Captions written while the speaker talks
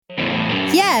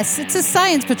Yes, it's a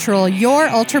Science Patrol, your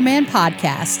Ultraman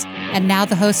podcast. And now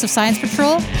the hosts of Science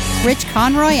Patrol, Rich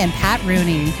Conroy and Pat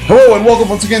Rooney. Hello and welcome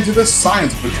once again to the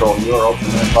Science Patrol, your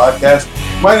Ultraman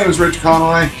podcast. My name is Rich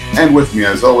Conroy, and with me,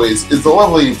 as always, is the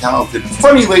lovely and talented,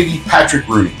 funny lady, Patrick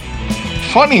Rooney.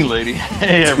 Funny lady?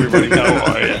 Hey, everybody,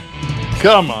 how are you?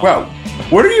 Come on. Well,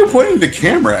 what are you pointing the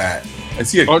camera at? I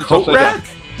see a coat rack.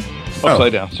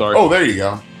 Upside down, sorry. Oh, there you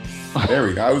go. There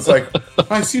we go. I was like,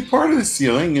 I see part of the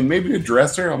ceiling and maybe a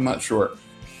dresser. I'm not sure.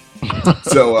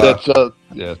 So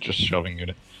that's just shoving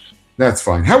unit. That's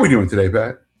fine. How are we doing today,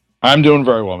 Pat? I'm doing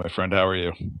very well, my friend. How are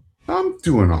you? I'm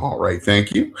doing all right,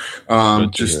 thank you.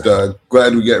 Glad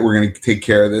we're going to take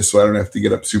care of this, so I don't have to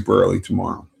get up super early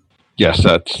tomorrow. Yes,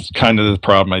 that's kind of the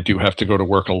problem. I do have to go to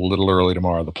work a little early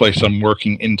tomorrow. The place I'm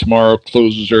working in tomorrow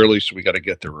closes early, so we got to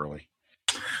get there early.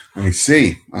 I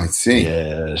see.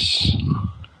 Yes.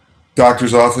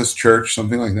 Doctor's office, church,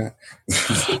 something like that.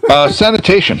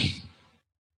 Sanitation.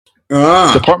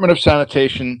 Department of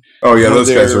Sanitation. Oh, yeah, those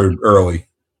guys are early.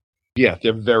 Yeah,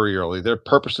 they're very early. They're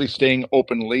purposely staying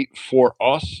open late for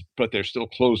us, but they're still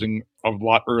closing a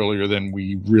lot earlier than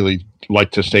we really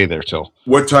like to stay there till.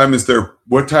 What time is their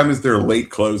late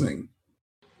closing?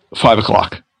 5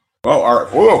 o'clock. Oh, all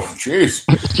right. Whoa, jeez.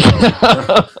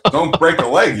 Don't break a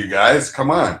leg, you guys.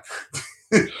 Come on.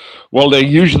 Well, they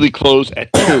usually close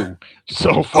at 2.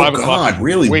 So 5 o'clock. God,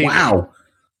 really? Waiting. Wow.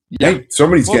 Yeah. Hey,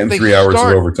 somebody's getting 3 hours of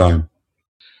overtime.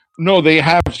 No, they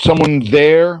have someone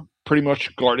there pretty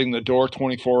much guarding the door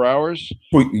 24 hours.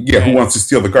 Well, yeah, who wants to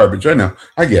steal the garbage? I know.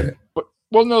 I get it.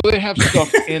 Well, no, they have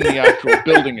stuff in the actual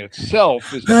building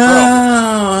itself. Is the problem.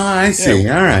 Oh, I see.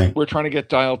 Yeah, all right. We're trying to get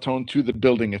dial tone to the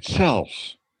building itself.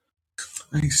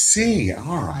 I see.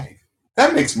 All right.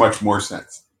 That makes much more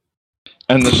sense.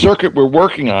 And the circuit we're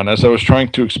working on, as I was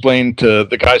trying to explain to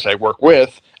the guys I work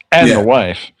with and the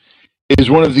wife, is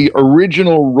one of the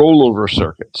original rollover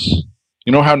circuits.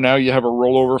 You know how now you have a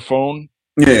rollover phone?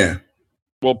 Yeah.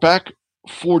 Well, back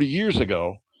 40 years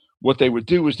ago, what they would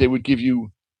do is they would give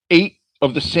you 8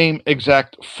 of the same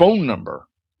exact phone number.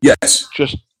 Yes.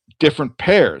 Just different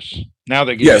pairs. Now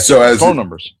they give you phone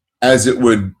numbers. As it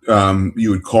would, you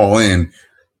would call in,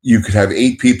 you could have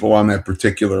 8 people on that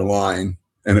particular line,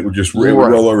 and it would just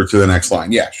roll over to the next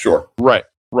line. Yeah, sure. Right.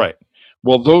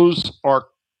 Well, those are,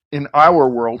 in our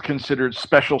world, considered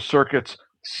special circuits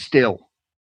still.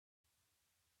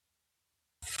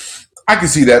 I can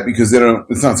see that because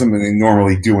it's not something they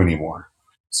normally do anymore.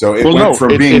 So it went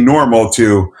from being normal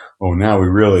to, now we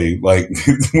really,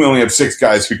 we only have 6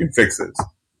 guys who can fix this.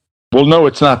 Well, no,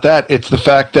 it's not that. It's the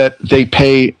fact that they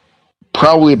pay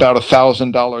probably about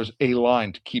 $1,000 a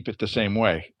line to keep it the same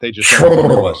way. They just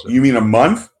You mean a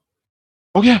month?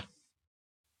 Oh yeah.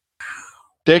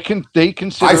 They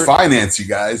consider I finance you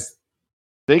guys.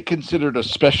 They consider it a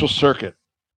special circuit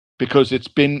because it's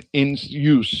been in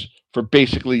use for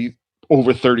basically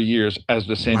over 30 years as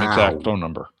the same exact phone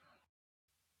number.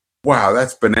 Wow,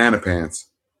 that's banana pants.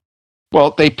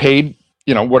 Well, they paid,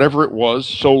 whatever it was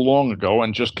so long ago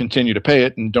and just continue to pay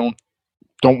it and don't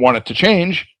want it to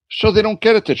change, so they don't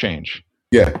get it to change.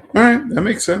 Yeah. All right, that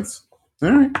makes sense.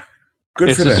 All right. Good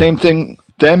it's for them. It's the same thing.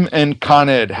 Them and Con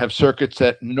Ed have circuits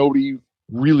that nobody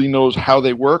really knows how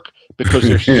they work because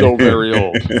they're so very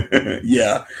old.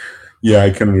 Yeah, I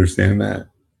can understand that.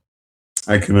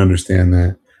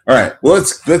 All right, well,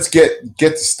 let's get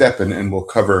to stepping, and we'll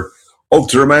cover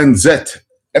Ultraman Z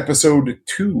Episode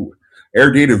 2,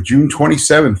 air date of June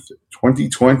 27th,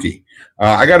 2020.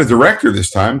 I got a director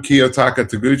this time, Kiyotaka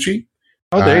Taguchi.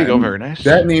 Oh, there you go. Very nice.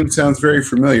 That name sounds very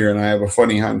familiar, and I have a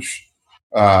funny hunch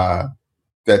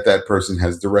that person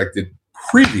has directed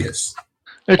previous.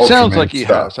 It Ultraman sounds like he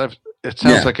stuff. has. It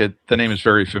sounds like the name is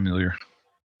very familiar.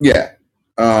 Yeah.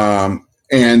 I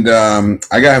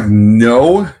have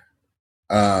no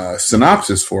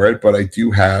synopsis for it, but I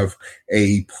do have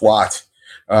a plot.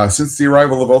 Since the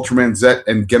arrival of Ultraman Z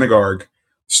and Genagarg,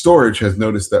 Storage has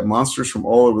noticed that monsters from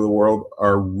all over the world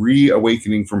are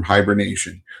reawakening from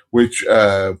hibernation, which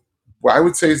I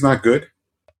would say is not good.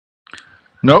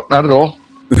 Nope, not at all.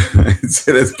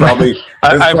 It's probably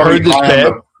I've heard this bad.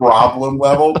 On the problem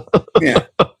level. Yeah.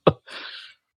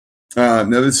 Now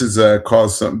this has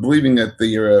caused some believing that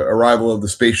the arrival of the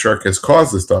space shark has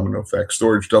caused this domino effect.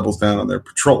 Storage doubles down on their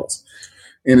patrols.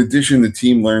 In addition, the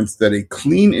team learns that a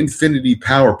clean infinity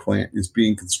power plant is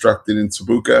being constructed in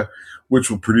Tsubuka, which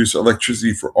will produce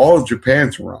electricity for all of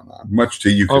Japan to run on, much to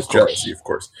Yuko's jealousy, of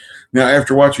course. Now,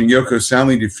 after watching Yoko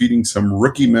soundly defeating some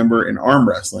rookie member in arm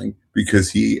wrestling,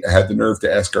 because he had the nerve to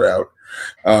ask her out.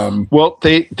 Well,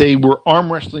 they were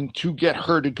arm wrestling to get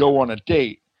her to go on a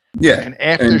date, Yeah. And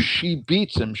after she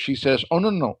beats him, she says, "Oh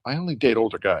no, I only date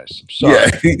older guys. I'm sorry." Yeah,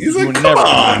 he's like, "Come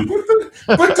on,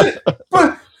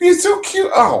 but he's so cute."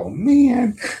 Oh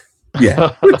man,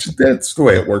 yeah, which that's the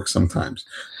way it works sometimes.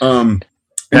 Now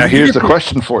here's the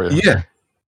question for you. Yeah,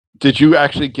 did you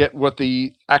actually get what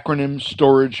the acronym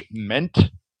storage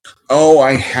meant? Oh,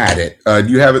 I had it. Do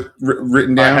you have it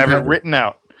written down? I have it written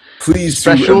out. Please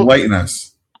enlighten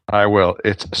us. I will.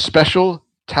 It's Special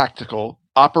Tactical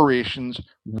Operations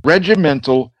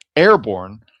Regimental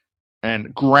Airborne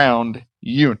and Ground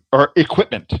Unit or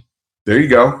Equipment. There you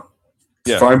go.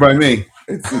 It's fine by me.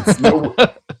 It's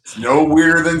no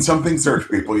weirder than something search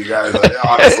people, you guys.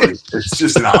 Honestly, it's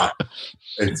just not.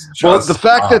 It's just well, the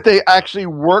fact that they actually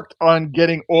worked on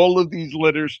getting all of these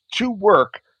letters to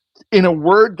work in a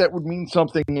word that would mean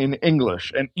something in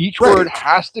English, and each word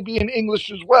has to be in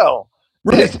English as well.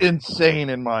 It's insane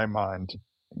in my mind.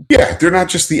 Yeah, they're not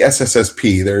just the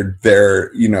SSSP.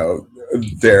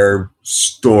 They're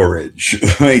storage.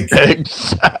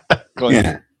 Exactly.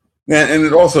 Yeah. And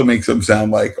it also makes them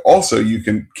sound like also you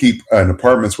can keep an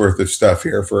apartment's worth of stuff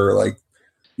here for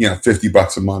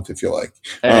 $50 a month if you like.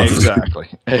 Exactly.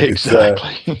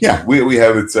 Yeah, we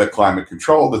have it's climate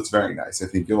control. That's very nice. I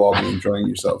think you'll all be enjoying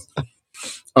yourselves.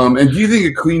 And do you think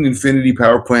a clean infinity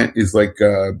power plant is like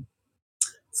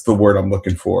it's the word I'm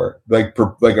looking for, like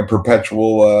a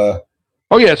perpetual?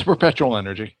 Oh yeah, it's perpetual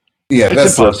energy. Yeah,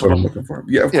 that's what I'm looking for.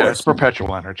 Yeah, of course. It's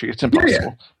perpetual energy. It's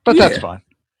impossible, but that's fine.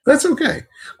 That's okay.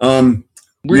 We're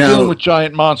dealing with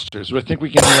giant monsters. I think we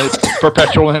can let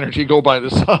perpetual energy go by the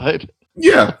side.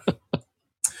 Yeah.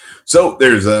 So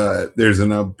there's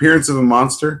an appearance of a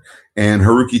monster, and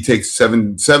Haruki takes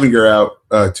Sevenger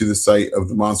out to the site of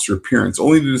the monster appearance,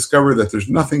 only to discover that there's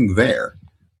nothing there.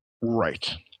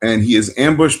 Right. And he is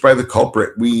ambushed by the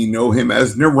culprit. We know him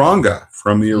as Naranga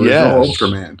from the original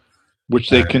Ultraman. Which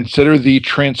they consider the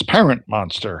transparent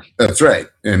monster. That's right.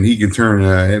 And he can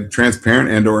turn transparent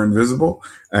and or invisible.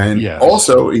 And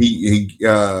also, he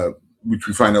which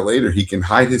we find out later, he can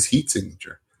hide his heat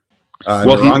signature.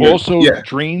 Naranga, he also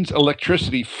drains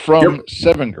electricity from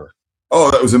Sevenger. Oh,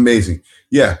 that was amazing.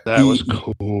 Yeah. That was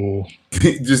cool.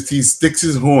 He sticks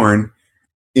his horn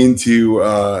into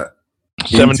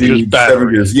Sevenger's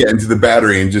battery. Into the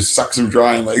battery and just sucks him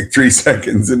dry in like 3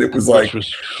 seconds. And it was like... Which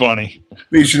was funny.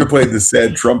 They should have played the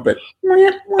sad trumpet.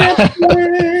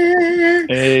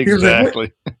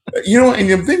 Exactly.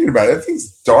 And I'm thinking about it. That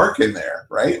thing's dark in there,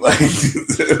 right? Like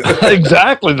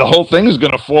exactly. The whole thing is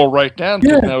going to fall right down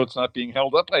because now it's not being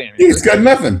held up by anything. He's got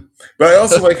nothing. But I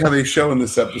also like how they show in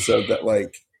this episode that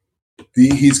like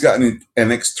he's got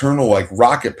an external like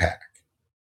rocket pack.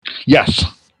 Yes.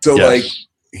 So like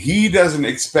he doesn't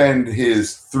expend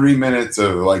his 3 minutes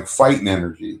of like fighting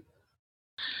energy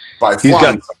by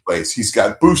flying someplace. He's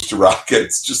got booster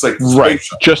rockets, just like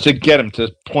just to get him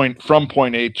from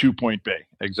point A to point B.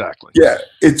 Exactly. Yeah,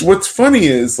 it's what's funny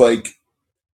is like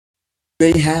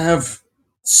they have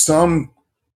some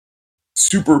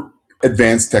super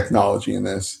advanced technology in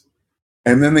this,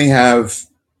 and then they have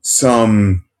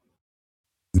some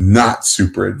not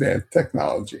super advanced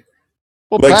technology.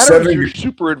 Well, like batteries are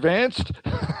super advanced.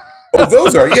 Well,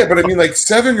 those are, but I mean, like,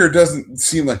 Sevenger doesn't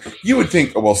seem like... You would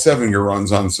think, Sevenger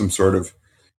runs on some sort of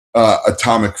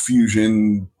atomic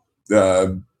fusion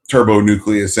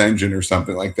turbonucleus engine or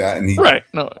something like that, and he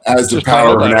has the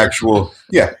power of an actual...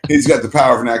 Yeah, he's got the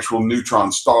power of an actual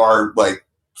neutron star, like,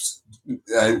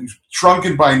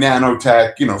 shrunken by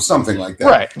nanotech, something like that.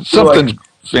 Right, something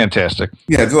fantastic.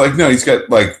 Yeah, they're like, no, he's got,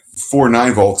 like, 4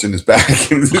 9-volts in his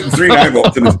back, and 3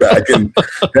 9-volts in his back, and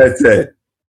that's it.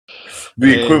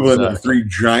 The equivalent of 3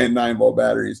 giant 9-volt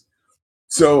batteries.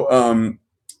 So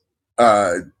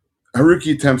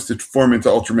Haruki attempts to form into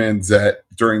Ultraman Zet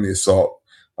during the assault,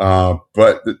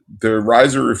 but the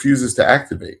riser refuses to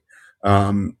activate.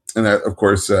 And that, of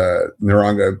course,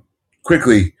 Naranga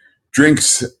quickly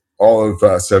drinks all of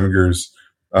Sevenger's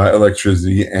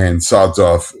electricity and sods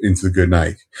off into the good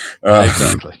night.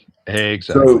 Exactly.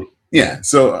 So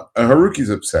Haruki's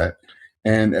upset,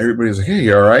 and everybody's like, "Hey,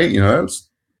 you all right? That was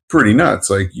pretty nuts.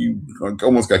 Like, you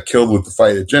almost got killed with the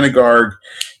fight at Genegarg,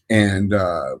 and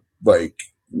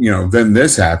then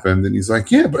this happened." And he's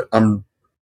like, "Yeah, but I'm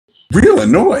real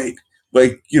annoyed.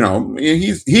 Like,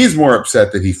 he's more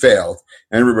upset that he failed,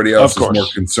 and everybody else is more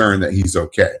concerned that he's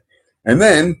okay." And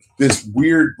then this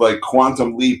weird like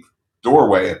quantum leap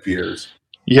doorway appears.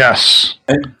 Yes.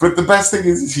 But the best thing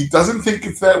is he doesn't think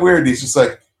it's that weird. He's just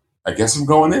like, "I guess I'm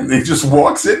going in." And he just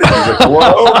walks in and he's like,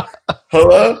 "Whoa,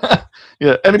 hello."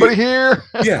 Yeah, anybody here?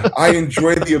 Yeah, I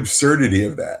enjoy the absurdity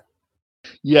of that.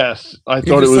 Yes, I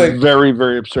thought it was very,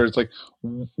 very absurd. It's like,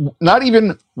 not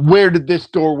even where did this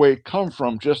doorway come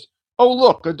from, just, oh,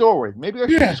 look, a doorway. Maybe I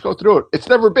should just go through it. It's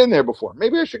never been there before.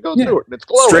 Maybe I should go through it. And it's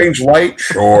glowing. Strange light?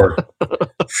 Sure.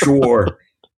 Sure.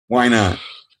 Why not?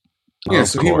 Yeah,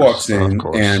 so he walks in,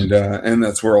 and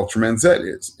that's where Ultraman Zet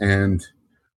is. And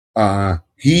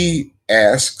he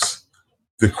asks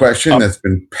the question that's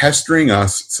been pestering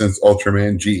us since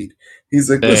Ultraman G'd. He's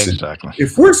like, listen,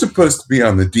 if we're supposed to be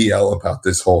on the DL about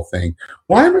this whole thing,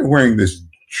 why am I wearing this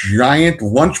giant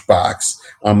lunchbox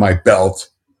on my belt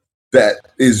that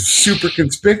is super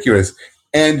conspicuous?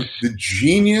 And the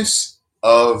genius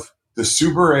of the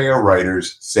Subaraya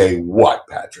writers say what,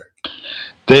 Patrick?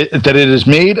 That it is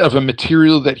made of a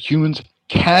material that humans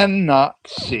cannot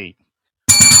see.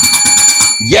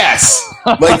 Yes!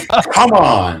 Like, come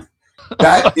on.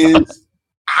 That is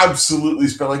absolutely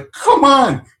spelled. Like, come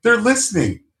on. They're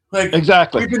listening. Like,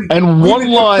 exactly. And one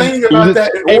line about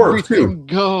that in everything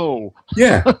go.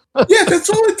 Yeah. Yeah, that's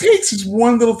all it takes is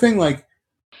one little thing like,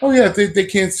 oh yeah, they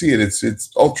can't see it. It's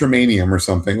Ultramanium or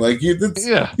something. Like you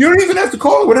don't even have to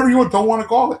call it whatever you don't want to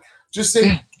call it. Just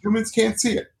say humans can't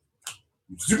see it.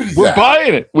 We're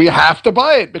buying it. We have to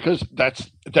buy it because that's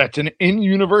an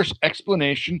in-universe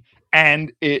explanation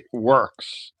and it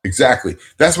works. Exactly.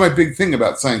 That's my big thing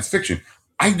about science fiction.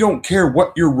 I don't care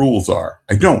what your rules are.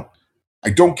 I don't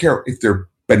care if they're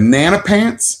banana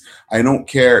pants. I don't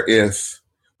care if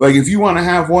you want to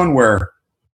have one where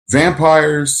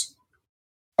vampires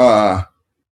are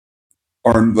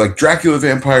like Dracula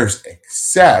vampires,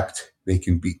 except they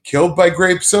can be killed by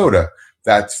grape soda.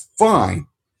 That's fine.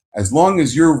 As long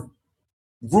as your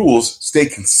rules stay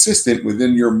consistent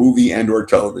within your movie and or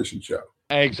television show.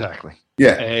 Exactly.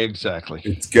 Yeah. Exactly.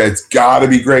 It's got to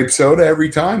be grape soda every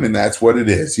time, and that's what it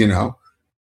is, you know?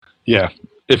 Yeah.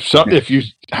 If you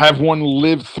have one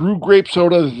live through grape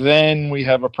soda, then we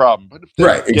have a problem. But if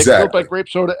they get killed by grape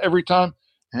soda every time,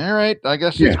 all right, I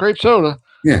guess it's grape soda.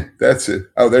 Yeah, that's it.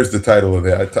 Oh, there's the title of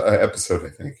the episode,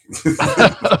 I think.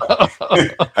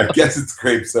 I guess it's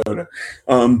grape soda.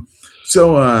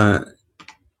 So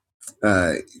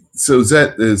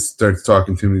Zet starts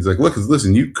talking to him. He's like,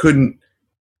 listen, you couldn't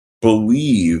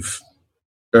believe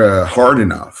hard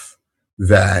enough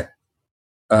that,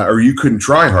 or you couldn't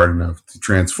try hard enough to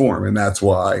transform, and that's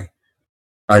why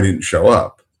I didn't show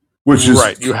up. Which is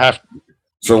right. You have.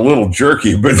 It's a little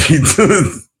jerky, but he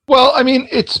does. Well, I mean,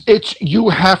 it's you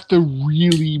have to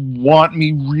really want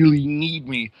me, really need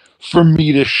me for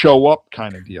me to show up,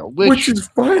 kind of deal. Which is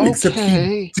fine, except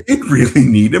he did really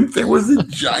need him. There was a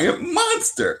giant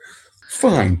monster.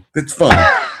 Fine, that's fine.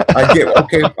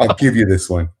 I'll give you this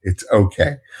one. It's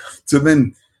okay. So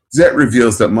then Zet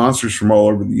reveals that monsters from all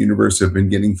over the universe have been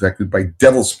getting infected by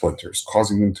devil splinters,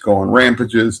 causing them to go on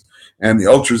rampages. And the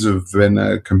Ultras have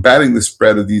been combating the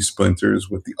spread of these splinters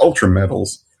with the Ultra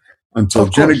Metals until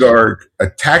Genegarg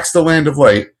attacks the Land of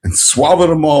Light and swallowed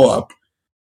them all up,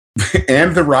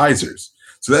 and the Risers.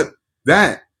 So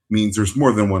that means there's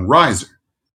more than one Riser.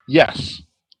 Yes.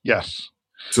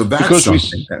 So that's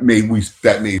something that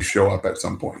may show up at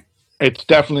some point. It's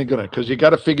definitely going to, because you got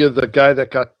to figure the guy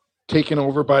that got taken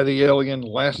over by the alien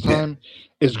last time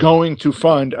is going to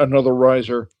find another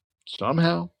Riser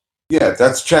somehow. Yeah,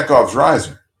 that's Chekhov's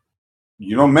Riser.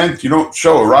 You don't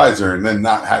show a Riser and then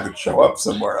not have it show up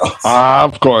somewhere else.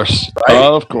 Of course. Right?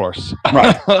 Of course.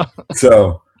 Right.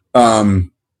 So, now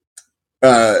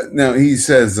he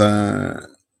says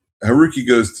Haruki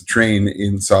goes to train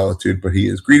in Solitude, but he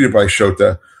is greeted by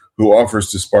Shota, who offers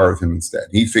to spar with him instead.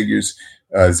 He figures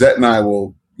Zet and I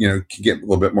will, can get a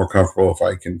little bit more comfortable if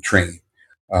I can train.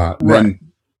 Then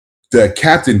the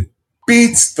captain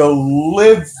beats the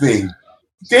living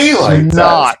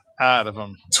daylight out of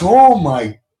him. Oh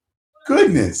my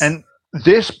goodness. And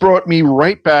this brought me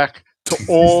right back to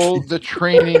all the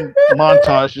training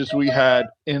montages we had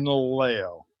in the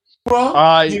Leo. Well,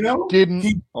 I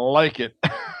didn't like it.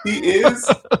 He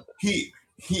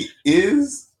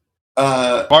is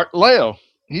part Leo.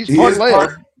 He's part Leo.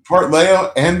 Part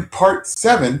Leo and part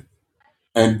 7.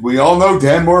 And we all know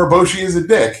Dan Moriboshi is a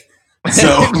dick.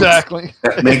 So exactly.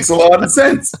 That makes a lot of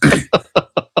sense.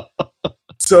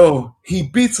 So he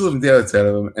beats the living daylights out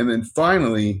of him, and then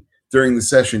finally, during the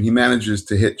session, he manages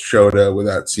to hit Shota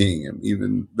without seeing him.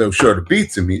 Even though Shota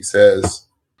beats him, he says,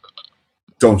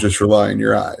 "Don't just rely on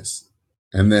your eyes."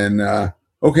 And then,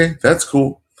 okay, that's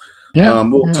cool. Yeah.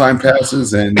 Little time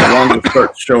passes, and Wanda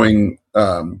starts showing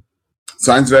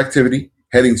signs of activity,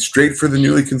 heading straight for the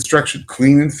newly constructed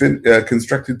Clean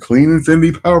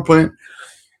Infinity power plant.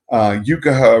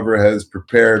 Yuka, however, has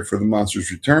prepared for the monster's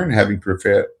return, having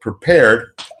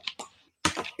prepared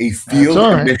a field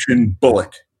emission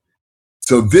bullet.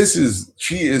 So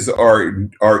she is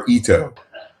our Ito.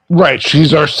 Right.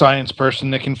 She's our science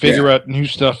person that can figure out new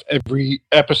stuff every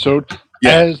episode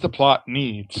as the plot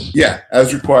needs. Yeah,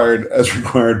 as required by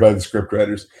the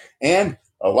scriptwriters. And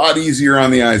a lot easier on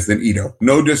the eyes than Ito.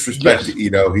 No disrespect to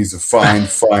Ito. He's a fine,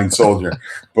 fine soldier.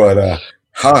 But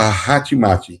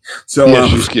Hachimachi. So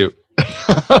she's cute.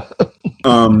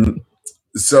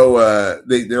 So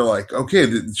they're like, okay.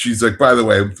 She's like, by the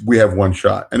way, we have one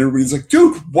shot. And everybody's like,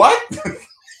 dude, what?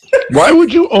 Why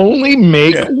would you only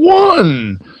make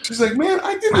one? She's like, man,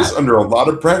 I did this under a lot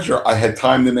of pressure. I had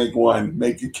time to make one,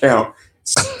 make it count,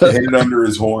 hit it under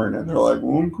his horn. And they're like,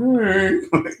 okay.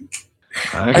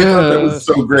 I thought that was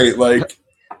so great. Like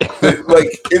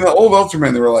in the old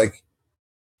Ultraman, they were like,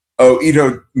 oh,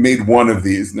 Ito made one of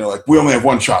these. And they're like, we only have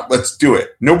one shot. Let's do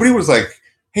it. Nobody was like,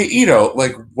 hey, Ito,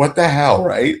 like, what the hell,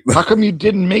 right? How come you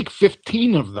didn't make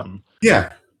 15 of them?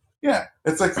 Yeah. Yeah.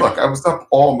 It's like, look, I was up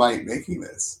all night making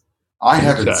this. I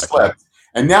haven't slept.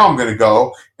 And now I'm going to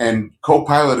go and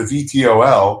co-pilot a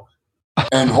VTOL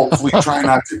and hopefully try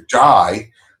not to die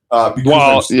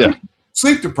because I'm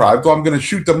sleep deprived. So I'm going to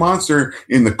shoot the monster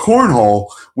in the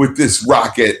cornhole with this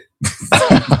rocket.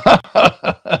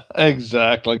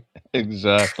 Exactly.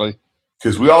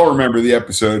 Because we all remember the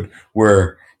episode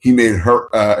where he made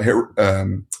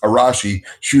Arashi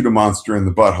shoot a monster in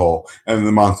the butthole, and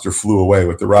the monster flew away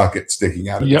with the rocket sticking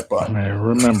out of its butt. I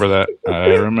remember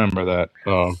that.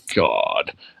 Oh,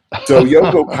 God. So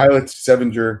Yoko pilots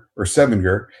Sevinger,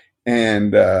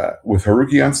 and with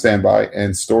Haruki on standby,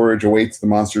 and storage awaits the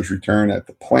monster's return at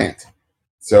the plant.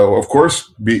 So, of course,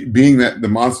 being that the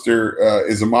monster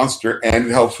is a monster and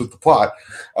it helps with the plot,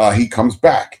 he comes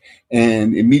back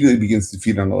and immediately begins to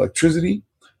feed on electricity.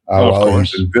 While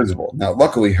he's invisible. Now,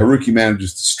 luckily, Haruki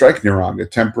manages to strike Naranga,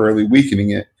 temporarily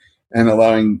weakening it and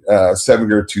allowing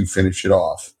Sevinger to finish it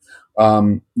off.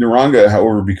 Naranga,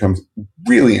 however, becomes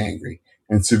really angry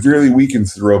and severely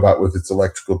weakens the robot with its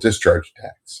electrical discharge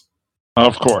attacks.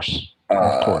 Of course.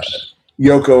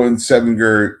 Yoko and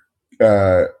Sevinger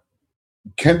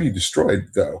can be destroyed,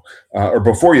 though. Or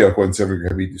before Yoko and Sevinger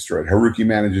can be destroyed, Haruki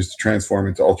manages to transform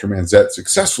into Ultraman Z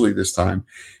successfully this time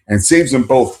and saves them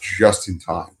both just in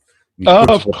time.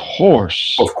 Of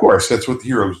course. That's what the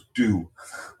heroes do.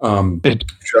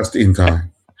 Just in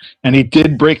time. And he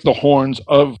did break the horns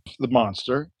of the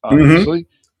monster, obviously.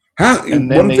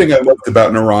 One thing I loved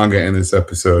about Naranga in this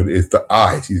episode is the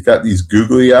eyes. He's got these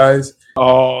googly eyes.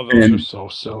 Oh, those are so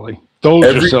silly.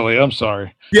 Those are silly. I'm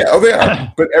sorry. Yeah, they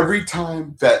are. But every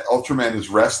time that Ultraman is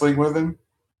wrestling with him,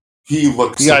 he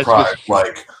looks surprised,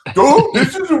 like, oh,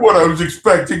 this isn't what I was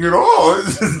expecting at all.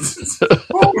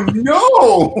 Oh,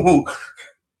 no.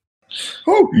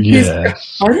 Oh,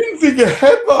 yes. I didn't think a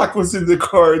headlock was in the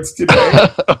cards today.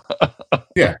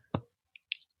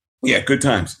 Yeah, good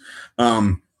times.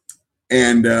 So,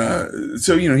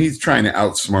 he's trying to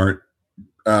outsmart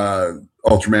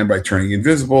Ultraman by turning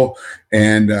invisible.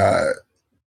 And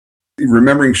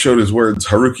remembering Shota's words,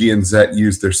 Haruki and Zet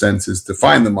use their senses to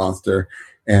find the monster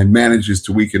and manages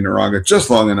to weaken Naranga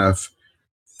just long enough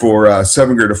for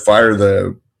Sevinger to fire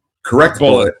the correct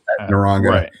bullet at Naranga.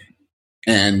 Right.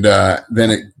 And then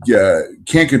it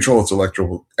can't control its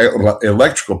electrical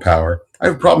power. I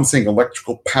have a problem saying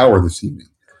electrical power this evening.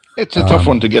 It's a tough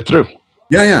one to get through.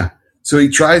 Yeah. So he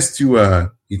tries to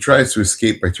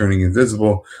escape by turning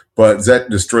invisible, but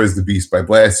Zet destroys the beast by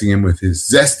blasting him with his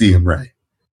Zestium ray.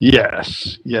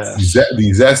 Yes.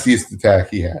 The zestiest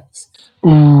attack he has.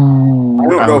 Ooh, I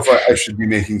don't know if I should be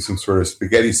making some sort of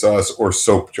spaghetti sauce or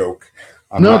soap joke.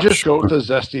 Just go with the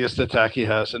zestiest attack he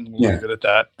has and leave it at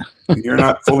that. You're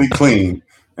not fully clean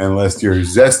unless you're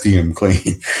Zestium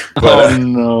clean. But,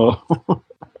 no.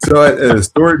 So at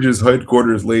Storage's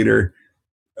headquarters later,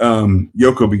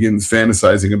 Yoko begins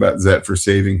fantasizing about Zet for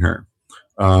saving her.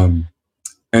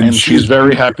 And she's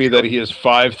very happy that he is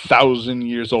 5,000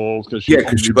 years old because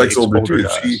she likes older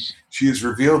dudes. She is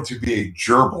revealed to be a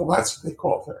gerbil. That's what they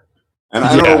call her. And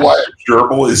I don't know why a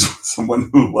gerbil is someone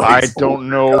who likes. I don't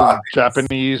know guys.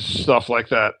 Japanese stuff like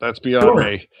that. That's beyond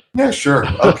me. Yeah, sure.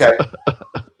 Okay.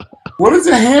 What is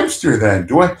a hamster then? I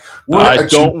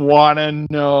don't want to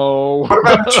know. What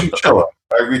about a chinchilla?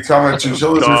 Are we talking about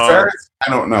chinchillas or ferrets? I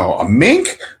don't know. A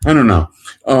mink? I don't know.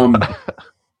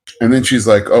 And then she's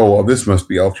like, "Oh, well, this must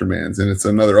be Ultraman's, and it's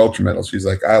another Ultrametal." She's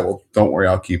like, don't worry,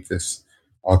 I'll keep this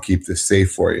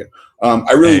safe for you."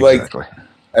 I really like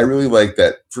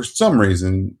that. For some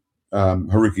reason,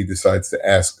 Haruki decides to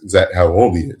ask Zet how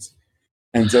old he is,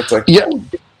 and Zet's like, "Yeah,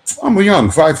 I'm young,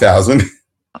 5,000."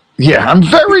 Yeah, I'm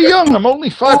very young. I'm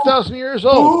only 5,000 years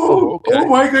old. Okay. Oh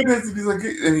my goodness! And he's like,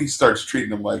 and he starts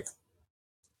treating him like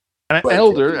An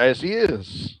elder as he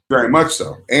is. Very much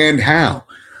so. And how?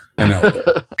 An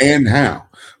elder. And how?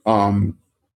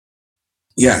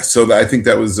 Yeah, so I think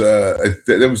that was I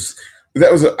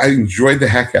enjoyed the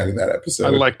heck out of that episode. I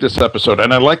like this episode,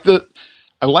 and I like the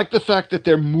fact that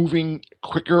they're moving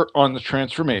quicker on the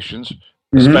transformations,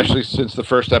 especially since the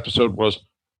first episode was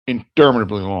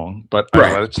interminably long, but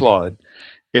I let it slide.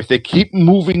 If they keep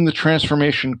moving the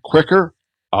transformation quicker,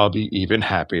 I'll be even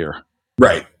happier.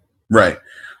 Right.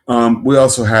 We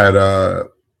also had an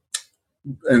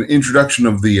introduction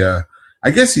of the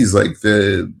I guess he's like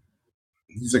a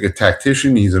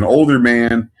tactician. He's an older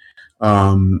man.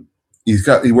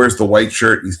 He wears the white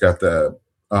shirt. He's got the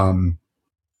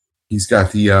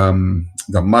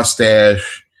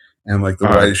mustache and like the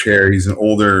whitish hair. He's an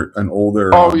older.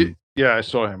 Yeah, I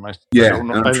saw him. I didn't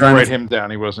write him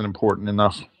down. He wasn't important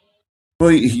enough. Well,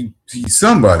 he's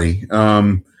somebody,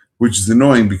 which is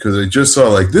annoying because I just saw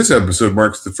like this episode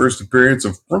marks the first appearance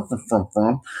of but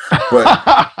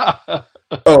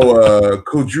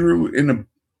Kojiro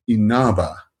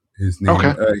Inaba, his name.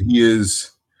 Okay. He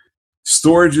is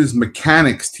Storage's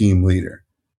mechanics team leader.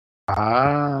 So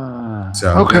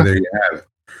there you have it.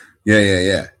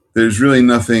 Yeah. There's really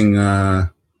nothing.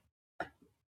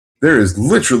 There is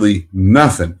literally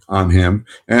nothing on him,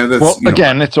 and that's,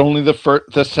 again, it's only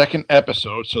the second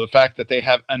episode, so the fact that they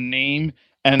have a name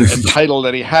and a title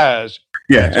that he has,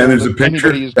 and there's a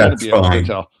picture. That's fine.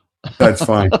 That's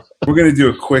fine. We're gonna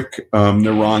do a quick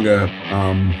Naranga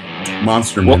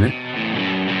monster minute.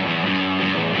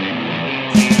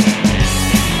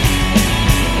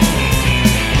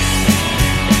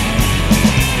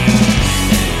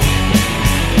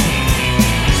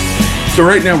 So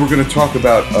right now we're going to talk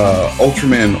about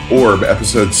Ultraman Orb,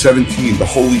 episode 17, The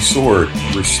Holy Sword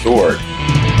Restored.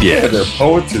 Yeah, they're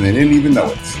poets and they didn't even know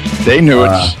it. They knew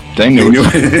it. They knew it.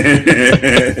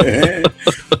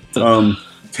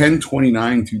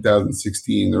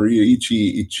 10/29/2016.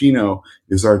 Ryuichi Ichino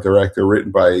is our director,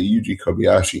 written by Yuji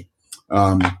Kobayashi.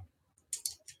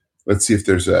 Let's see if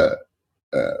there's a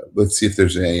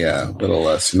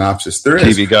little synopsis. There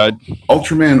is. TV guide.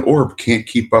 Ultraman Orb can't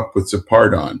keep up with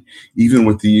Zepardon, even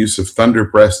with the use of Thunder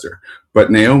Breaster. But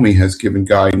Naomi has given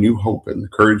Guy new hope and the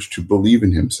courage to believe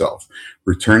in himself,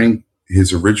 returning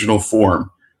his original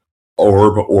form,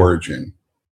 Orb Origin.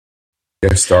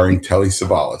 Guest starring Telly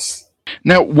Savalas.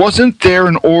 Now, wasn't there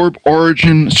an Orb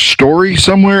Origin story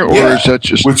somewhere, or is that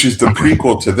just which is the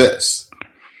prequel to this?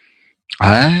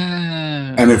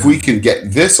 And if we can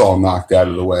get this all knocked out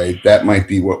of the way, that might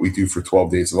be what we do for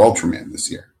 12 Days of Ultraman this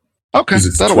year. Okay. Because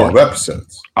it's 12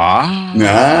 episodes.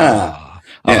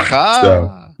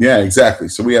 Yeah, exactly.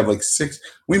 So we have like 6.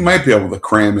 We might be able to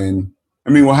cram in. I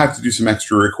mean, we'll have to do some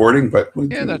extra recording, but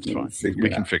that's fine. We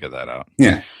can figure that out.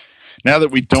 Yeah. Now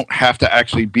that we don't have to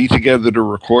actually be together to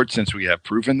record, since we have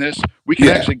proven this, we can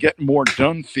actually get more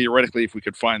done theoretically if we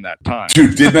could find that time.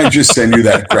 Dude, didn't I just send you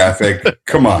that graphic?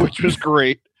 Come on. Which was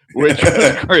great.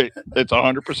 It's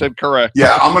 100% correct.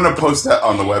 Yeah, I'm going to post that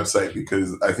on the website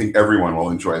because I think everyone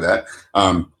will enjoy that.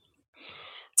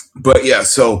 But yeah,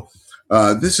 so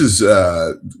this is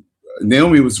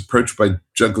Naomi was approached by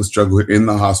Jugless Juggler in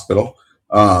the hospital,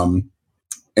 and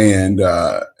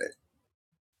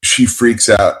she freaks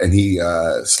out, and he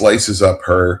slices up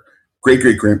her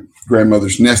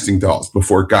great-great-grandmother's nesting dolls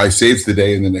before Guy saves the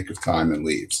day in the nick of time and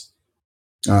leaves.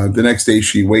 The next day,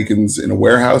 she awakens in a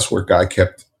warehouse where Guy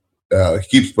keeps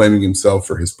blaming himself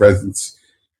for his presence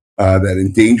that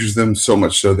endangers them, so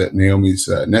much so that Naomi's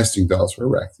nesting dolls were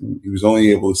wrecked. And he was only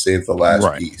able to save the last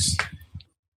piece.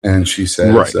 And she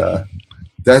says,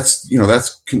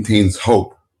 that contains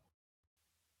hope.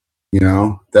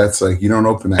 That's like, you don't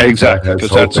open that. Exactly, because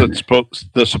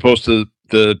that's supposed to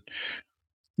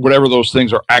whatever those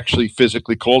things are actually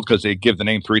physically called, because they give the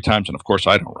name 3 times, and of course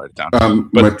I don't write it down.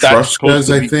 But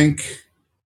Matryoshkas, I think.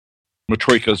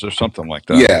 Matryoshkas or something like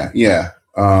that. Yeah.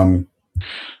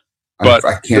 But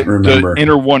I can't remember. The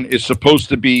inner one is supposed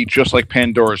to be just like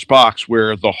Pandora's box,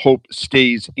 where the hope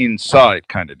stays inside,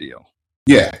 kind of deal.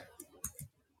 Yeah,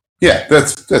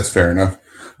 that's fair enough.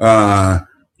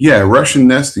 Russian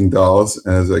nesting dolls,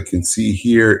 as I can see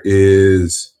here,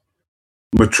 is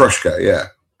Matryoshka. Yeah.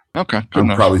 Okay. I'm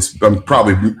probably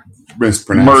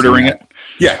mispronouncing murdering that. it.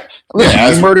 Yeah.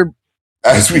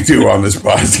 As we do on this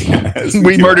podcast.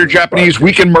 We murder Japanese.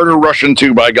 We can murder Russian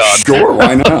too, by God. Sure,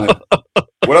 why not?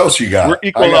 What else you got? We're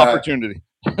equal opportunity.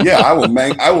 Yeah, I will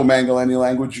mangle any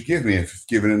language you give me if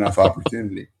given enough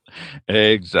opportunity.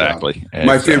 Exactly.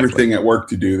 My favorite thing at work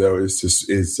to do, though, is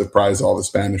surprise all the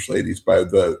Spanish ladies by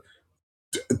the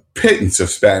pittance of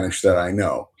Spanish that I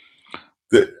know.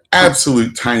 The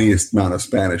absolute tiniest amount of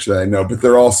Spanish that I know, but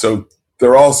they're all so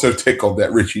they're all so tickled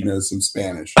that Richie knows some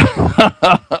Spanish.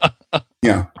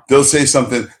 They'll say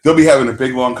something. They'll be having a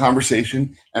big, long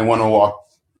conversation, and one will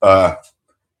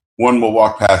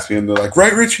walk past me, and they're like,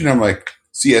 "Right, Richie?" And I'm like,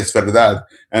 "Sí, es verdad."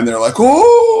 And they're like,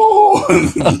 "Oh!"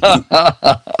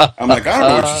 I'm like, "I don't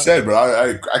know what you said, but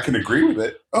I can agree with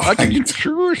it."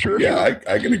 Sure. Yeah,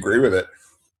 I can agree with it.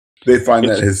 They find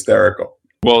that hysterical.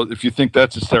 Well, if you think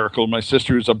that's hysterical, my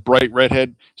sister is a bright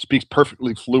redhead, speaks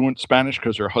perfectly fluent Spanish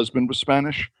because her husband was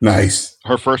Spanish. Nice.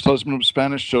 Her first husband was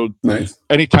Spanish, so nice.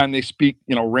 Anytime they speak,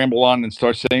 ramble on and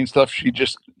start saying stuff, she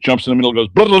just jumps in the middle, and goes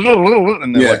blah, blah, blah, blah,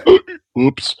 and they're like,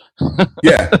 "Oops."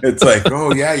 Yeah, it's like,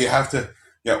 oh yeah, you have to.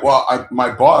 Yeah, well, my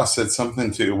boss said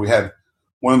something too. We had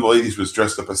one of the ladies was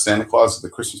dressed up as Santa Claus at the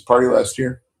Christmas party last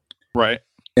year, right?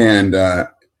 And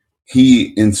he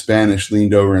in Spanish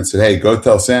leaned over and said, "Hey, go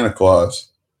tell Santa Claus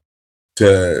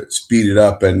to speed it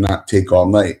up and not take all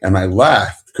night." And I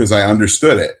laughed because I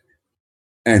understood it.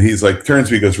 And he's like, turns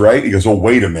to me, he goes, "Right?" He goes, "Oh,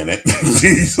 wait a minute."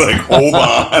 He's like, "Hold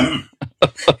on."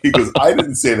 He goes, "I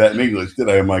didn't say that in English, did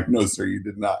I?" I'm like, "No, sir, you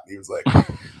did not." And he was like,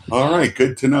 "All right,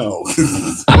 good to know."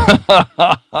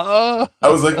 I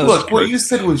was like, "Look, what you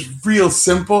said was real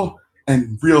simple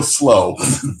and real slow.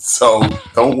 So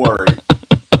don't worry.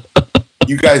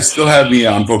 You guys still have me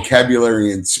on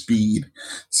vocabulary and speed."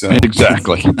 So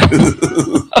exactly.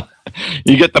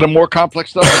 You get that a more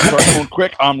complex stuff, start going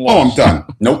quick, I'm lost. Oh, I'm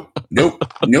done.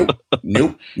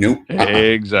 Nope.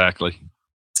 Exactly.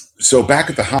 So back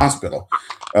at the hospital,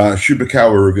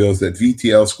 Shubakawa reveals that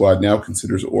VTL squad now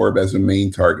considers Orb as a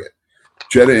main target.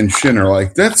 Jeddah and Shin are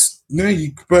like, "That's no,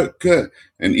 but good."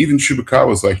 And even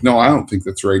Shubakawa's like, "No, I don't think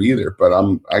that's right either. But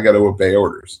I got to obey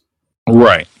orders."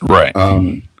 Right.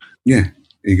 Yeah.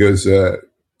 He goes,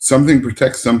 "Something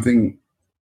protects something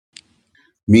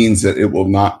means that it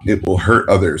will hurt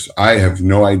others. I have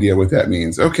no idea what that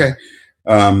means." Okay.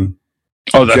 That's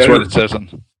Jeddah, what it says.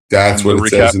 That's what it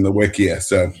says in the wiki. Yeah,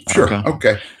 so sure.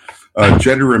 Okay.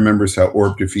 Jeddah remembers how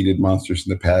Orb defeated monsters in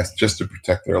the past just to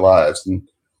protect their lives. And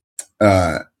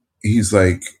he's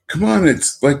like, "Come on,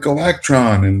 it's like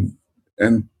Galactron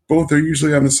and both are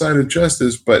usually on the side of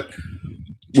justice, but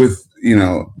with,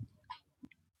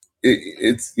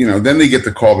 it's then they get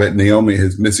the call that Naomi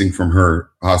is missing from her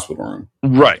hospital room."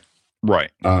 Right.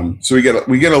 So we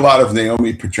get a lot of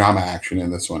Naomi pajama action in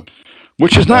this one,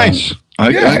 which is nice.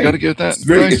 I got to give that.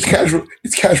 It's casual.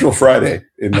 It's Casual Friday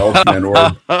in Ultraman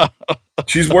Orb.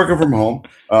 She's working from home.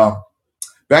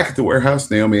 Back at the warehouse,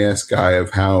 Naomi asks Guy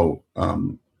of how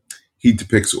he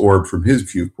depicts Orb from his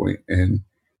viewpoint, and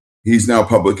he's now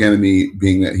public enemy,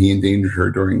 being that he endangered her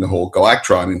during the whole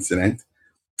Galactron incident.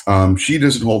 She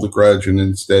doesn't hold a grudge, and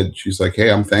instead she's like,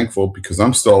 "Hey, I'm thankful because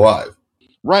I'm still alive."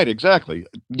 Right, exactly.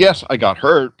 Yes, I got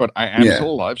hurt, but I am still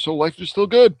alive, so life is still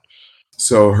good.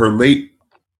 So her late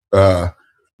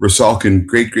Rusalkan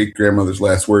great-great-grandmother's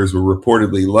last words were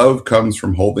reportedly, "Love comes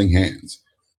from holding hands."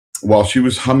 While she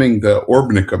was humming the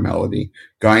Orbnica melody,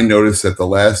 Guy noticed that the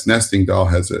last nesting doll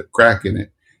has a crack in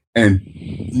it. And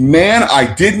man,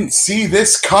 I didn't see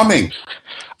this coming.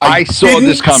 I saw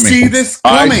this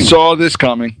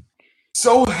coming.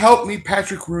 So help me,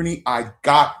 Patrick Rooney, I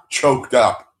got choked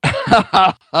up.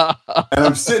 And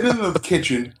I'm sitting in the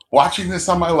kitchen watching this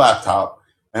on my laptop,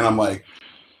 and I'm like,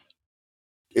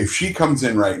 if she comes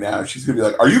in right now, she's going to be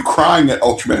like, "Are you crying at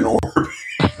Ultraman Orb?"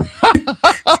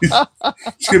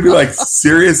 She's going to be like,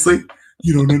 "Seriously?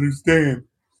 You don't understand.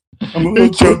 I'm a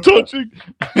little so touching."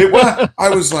 I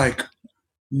was like,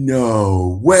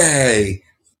 no way.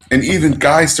 And even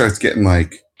Guy starts getting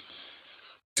like,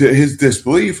 to his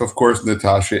disbelief, of course,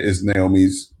 Natasha is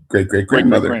Naomi's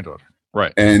great-great-grandmother.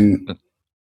 Right. And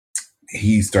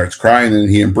he starts crying and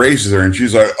he embraces her, and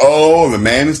she's like, "Oh, the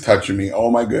man is touching me. Oh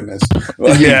my goodness."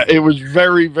 Like, yeah, it was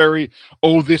very, very,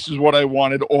 "Oh, this is what I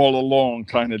wanted all along"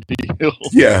 kind of deal.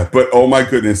 Yeah, but oh my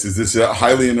goodness, is this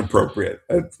highly inappropriate?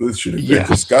 This should have been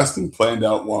discussed and planned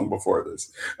out long before this.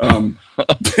 And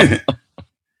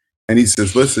he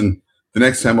says, "Listen, the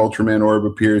next time Ultraman Orb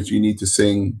appears, you need to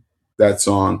sing that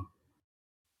song.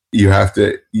 You have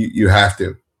to. You have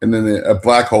to." And then a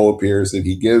black hole appears, and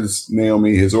he gives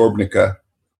Naomi his Orbnica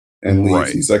and leaves.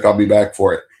 Right. He's like, "I'll be back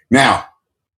for it." Now,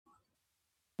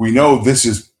 we know this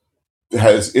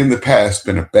has in the past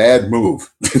been a bad move.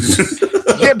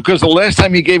 Yeah, because the last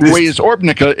time he gave away his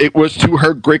Orbnica, it was to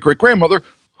her great-great-grandmother,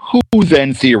 who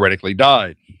then theoretically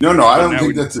died. No, I don't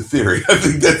think that's a theory. I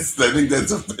think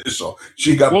that's official.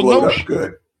 She got blown up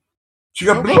good. She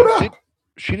got blown up.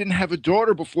 She didn't have a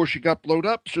daughter before she got blown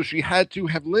up, so she had to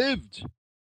have lived.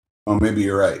 Oh, maybe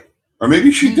you're right. Or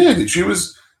maybe she did. She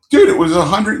was, dude, it was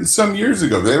 100 and some years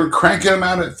ago. They were cranking them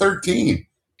out at 13.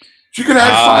 She could have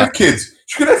had 5 kids.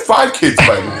 She could have had 5 kids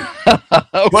by then.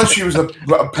 Okay. Plus, she was a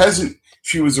peasant.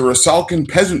 She was a Rusalkan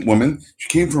peasant woman. She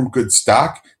came from good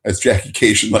stock, as Jackie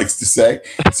Cation likes to say.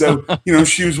 So,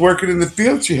 she was working in the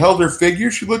field. She held her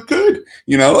figure. She looked good.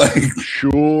 Like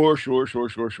Sure.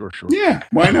 Yeah,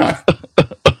 why not?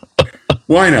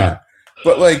 Why not?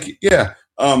 But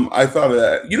I thought of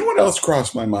that. You know what else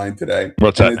crossed my mind today?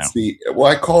 What's that now?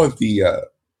 I call it the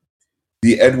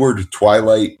Edward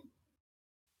Twilight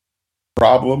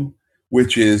problem,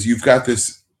 which is you've got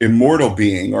this immortal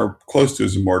being, or close to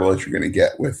as immortal as you're going to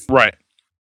get, with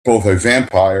both a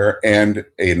vampire and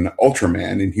an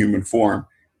Ultraman in human form,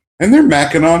 and they're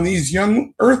macking on these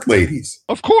young Earth ladies.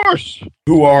 Of course,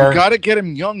 who are you got to get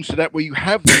them young so that way you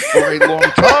have them for a long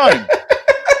time.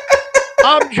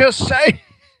 I'm just saying.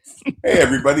 Hey,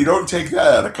 everybody, don't take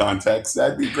that out of context.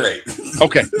 That'd be great.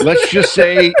 Okay, let's just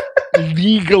say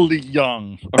legally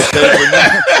young.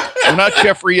 Okay, we're not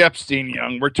Jeffrey Epstein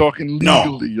young. We're talking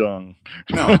legally young.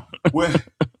 No,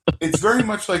 it's very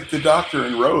much like the Doctor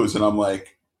and Rose, and I'm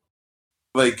like,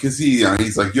 because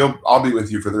he's like, I'll be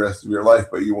with you for the rest of your life,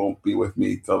 but you won't be with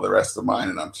me till the rest of mine,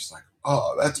 and I'm just like,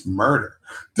 oh, that's murder.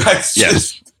 That's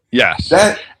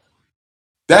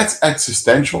That's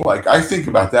existential. Like, I think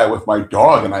about that with my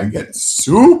dog, and I get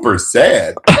super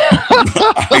sad.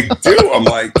 I do. I'm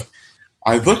like,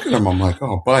 I look at him. I'm like,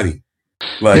 oh, buddy.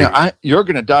 Like, you're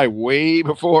gonna die way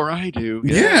before I do.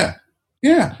 Yeah.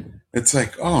 It's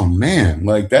like, oh man,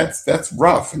 like that's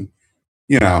rough, and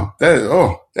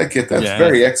that's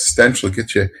very existential. It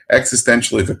gets you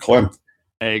existentially verklempt.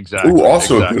 Exactly. Ooh,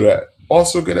 also a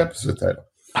good episode title.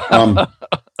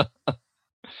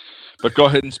 But go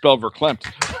ahead and spell verklempt.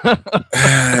 Verklempt,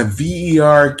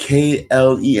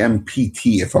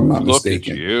 if I'm not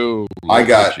mistaken. Look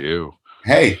at you.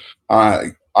 Hey,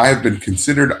 I have been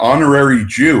considered honorary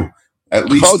Jew at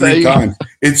least 3 times.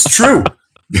 It's true.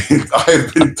 I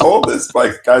have been told this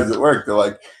by guys at work. They're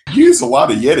like, you use a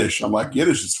lot of Yiddish. I'm like,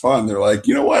 Yiddish is fun. They're like,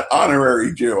 you know what?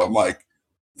 Honorary Jew. I'm like,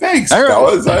 thanks,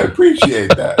 fellas. I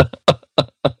appreciate that.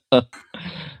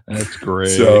 That's great.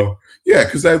 So, yeah,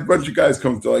 because I have a bunch of guys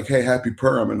come to like, hey, happy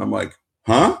Purim. And I'm like,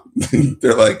 huh?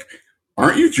 They're like,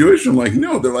 aren't you Jewish? I'm like,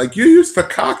 no. They're like, you use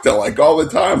fakakta like all the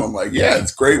time. I'm like, yeah,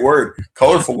 it's a great word.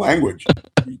 Colorful language.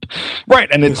 Right,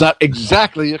 and it's not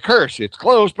exactly a curse. It's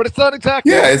close, but it's not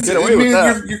exactly. Yeah,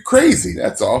 you're crazy.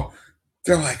 That's all.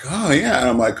 They're like, oh yeah, and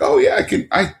I'm like, oh yeah,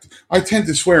 I tend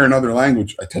to swear in other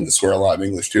language. I tend to swear a lot in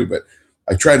English too, but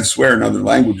I try to swear in other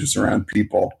languages around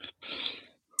people.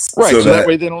 Right, so that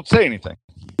way they don't say anything.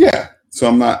 Yeah, so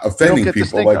I'm not offending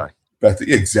people like that.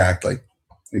 Exactly.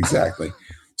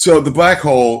 So the black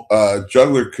hole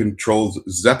juggler controls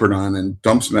Zeppernon and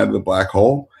dumps him out of the black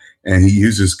hole. And he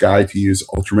uses Guy to use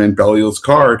Ultraman Belial's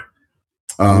card.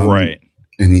 Right.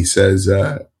 And he says,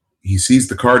 he sees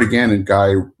the card again, and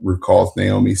Guy recalls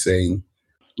Naomi saying,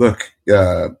 look,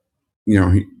 you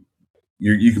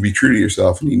can be true to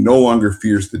yourself. And he no longer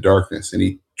fears the darkness. And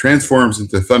he transforms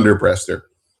into Thunderbreaster.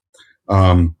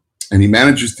 And he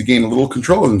manages to gain a little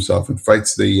control of himself and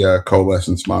fights the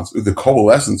coalescence monster. The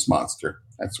coalescence monster.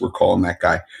 That's what we're calling that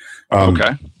guy.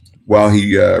 Okay. While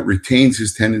he retains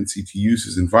his tendency to use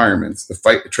his environments, the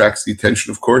fight attracts the attention,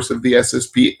 of course, of the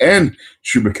SSP and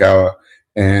Shubakawa,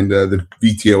 and the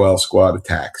VTOL squad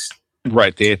attacks.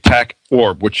 Right, they attack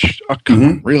Orb, which,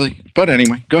 really? But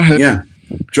anyway, go ahead. Yeah.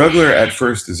 Juggler at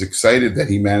first is excited that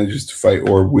he manages to fight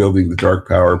Orb wielding the dark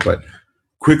power, but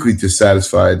quickly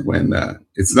dissatisfied when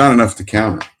it's not enough to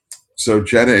counter. So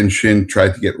Jeddah and Shin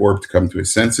tried to get Orb to come to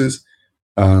his senses.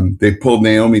 They pulled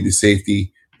Naomi to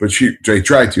safety, but they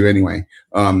tried to anyway,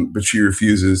 but she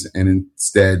refuses, and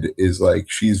instead is like,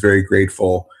 she's very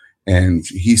grateful, and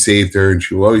he saved her, and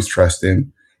she will always trust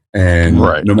him, and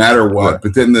no matter what. Right.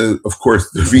 But then, of course,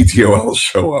 the VTOLs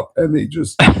show up, and they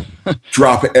just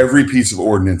drop every piece of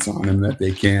ordnance on him that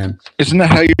they can. Isn't that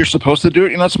how you're supposed to do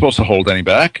it? You're not supposed to hold any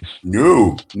back.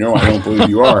 No, I don't believe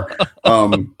you are.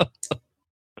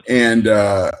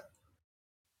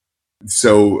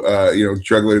 So,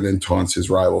 Juggler then taunts his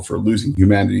rival for losing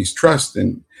humanity's trust,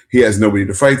 and he has nobody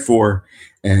to fight for.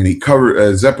 And he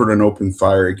Zeppelin opened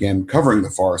fire again, covering the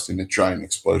forest in a giant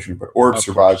explosion. But Orb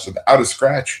survives without a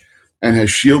scratch and has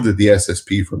shielded the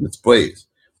SSP from its blaze.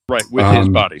 Right, with his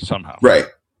body somehow. Right.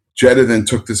 Jeddah then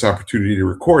took this opportunity to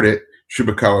record it.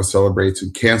 Shubakawa celebrates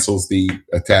and cancels the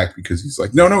attack because he's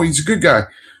like, no, he's a good guy.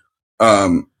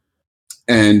 And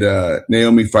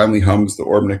Naomi finally hums the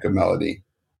Orbnica melody.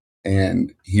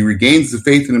 And he regains the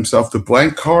faith in himself. The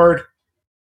blank card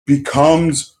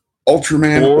becomes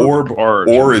Ultraman Orb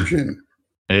Origin.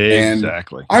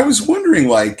 Exactly. And I was wondering,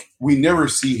 like, we never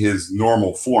see his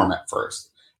normal form at first.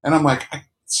 And I'm like,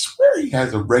 swear he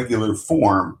has a regular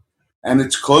form, and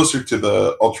it's closer to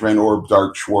the Ultraman Orb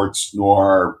Dark Schwartz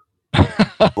Noir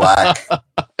Black.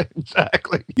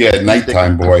 Exactly. Yeah,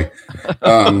 nighttime boy.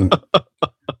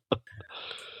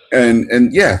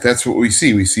 And yeah, that's what we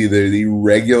see. We see the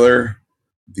regular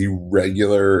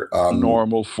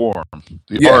normal form,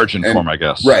 the origin form, I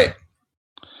guess. Right.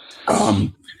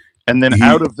 And then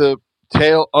out of the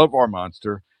tail of our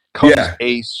monster comes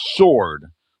a sword,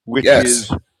 which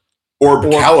is Orb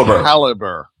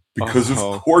Caliber. Because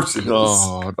of course it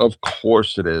is. Of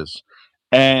course it is.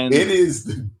 And it is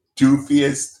the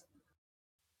doofiest.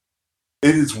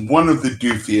 It is one of the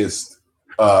doofiest.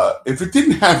 If it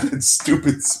didn't have that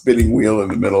stupid spinning wheel in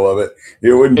the middle of it,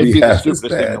 it wouldn't be the half stupidest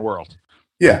as bad. thing in the world.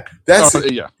 Yeah,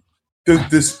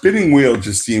 the spinning wheel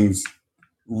just seems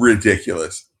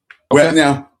ridiculous. Okay. Well,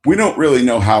 now we don't really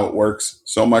know how it works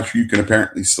so much. You can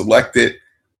apparently select it,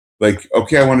 like,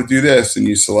 okay, I want to do this, and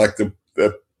you select the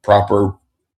proper.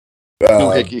 You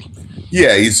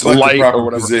select the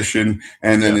proper position,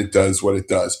 and then it does what it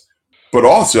does. But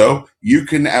also, you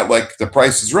can, at like The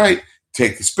Price is Right,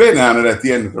 take the spin on it at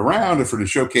the end of the round for the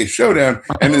Showcase Showdown,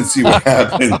 and then see what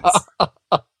happens.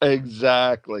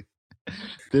 Exactly.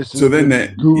 This is the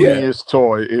gooeyest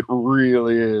toy. It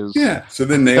really is. Yeah. So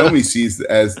then Naomi sees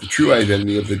as the true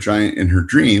identity of the giant in her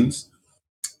dreams.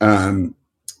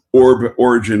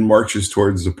 Origin marches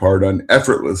towards Zepardon,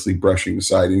 effortlessly brushing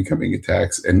aside incoming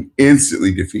attacks and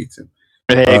instantly defeats him.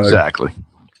 Exactly.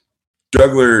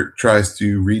 Juggler tries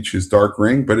to reach his dark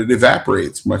ring, but it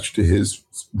evaporates, much to his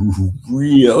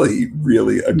really,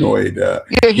 really annoyed.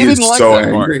 He didn't like so that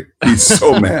angry. Part. He's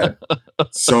so mad.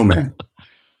 So mad.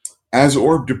 As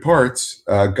Orb departs,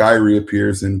 Guy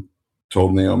reappears and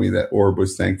told Naomi that Orb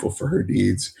was thankful for her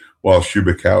deeds, while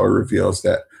Shubakawa reveals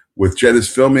that with Jedda's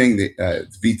filming, the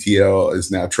VTL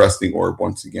is now trusting Orb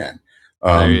once again.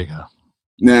 There you go.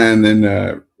 And then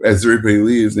as everybody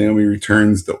leaves, Naomi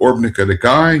returns the Orbnica to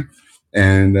Guy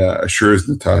and assures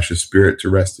Natasha's spirit to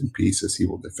rest in peace as he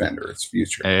will defend her its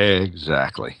future.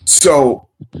 Exactly. So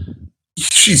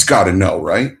she's got to know,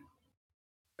 right?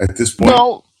 At this point?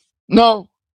 No.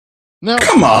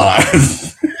 Come on.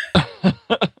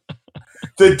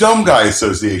 The Dumb Guy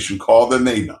Association called and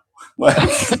they know. Like,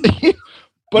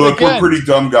 but look, again, we're pretty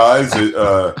dumb guys. It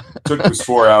took us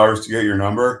 4 hours to get your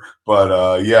number,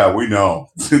 but yeah, we know.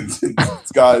 It's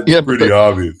pretty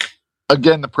obvious.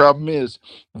 Again, the problem is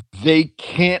they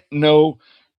can't know.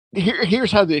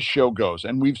 Here's how this show goes,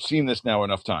 and we've seen this now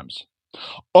enough times.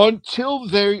 Until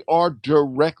they are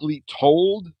directly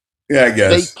told, I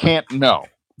guess they can't know.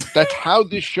 That's how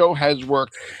this show has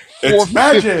worked for it's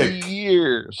 50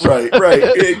 years. Right.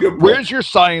 Where's your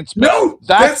science? No,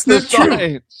 that's the not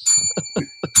science.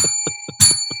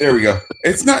 There we go.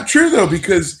 It's not true though,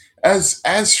 because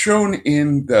as shown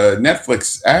in the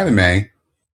Netflix anime,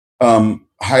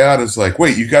 Hayata's like,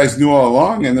 wait, you guys knew all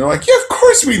along? And they're like, yeah, of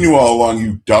course we knew all along,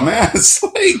 you dumbass.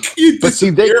 But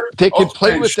see, they can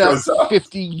play with that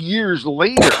 50 years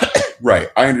later. Right.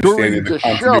 I understand in the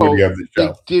continuity of the show.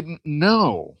 They didn't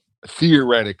know,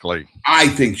 theoretically. I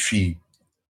think she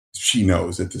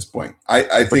knows at this point.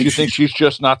 I think you think she's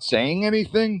just not saying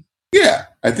anything? Yeah.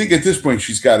 I think at this point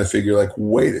she's got to figure, like,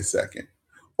 wait a second.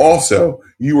 Also,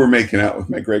 you were making out with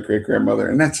my great-great-grandmother,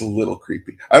 and that's a little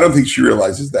creepy. I don't think she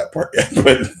realizes that part yet,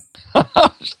 but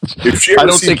I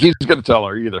don't think he's going to tell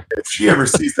her either. If she ever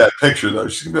sees that picture, though,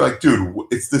 she's going to be like, dude,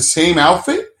 it's the same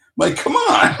outfit? Like, come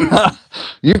on.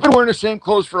 You've been wearing the same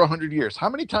clothes for 100 years. How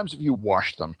many times have you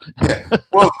washed them? Yeah.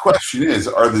 Well, the question is,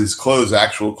 are these clothes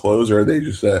actual clothes, or are they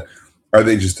just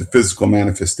a physical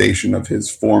manifestation of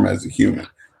his form as a human?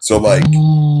 So, like,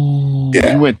 you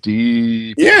went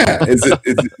deep. Yeah. Is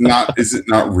it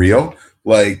not real?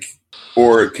 Like,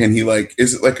 or can he, like,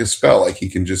 is it like a spell? Like, he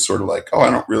can just sort of like, oh, I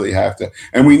don't really have to.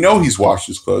 And we know he's washed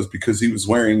his clothes because he was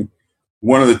wearing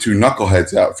one of the two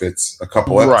Knuckleheads outfits a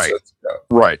couple episodes ago.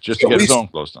 Right. Just to get his own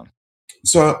clothes done.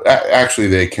 So actually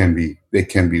they can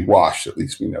be washed. At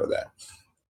least we know that.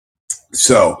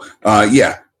 So,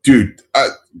 yeah, dude,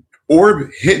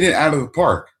 Orb hitting it out of the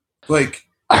park. Like,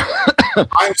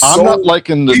 I'm not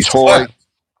liking the toy.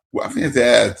 Well, I mean,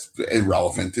 that's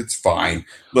irrelevant. It's fine.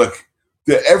 Look,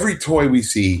 every toy we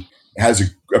see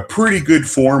has a pretty good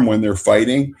form when they're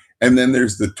fighting. And then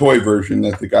there's the toy version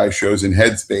that the guy shows in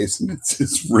Headspace, and it's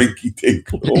this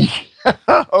rinky-dink little.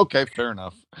 Okay, fair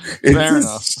enough.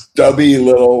 Stubby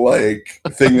little like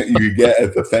thing that you get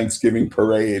at the Thanksgiving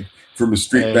parade from a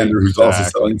street vendor who's also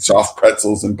selling soft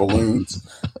pretzels and balloons.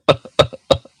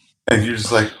 And you're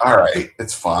just like, all right,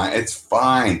 it's fine. It's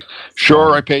fine.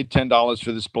 Sure, I paid $10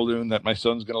 for this balloon that my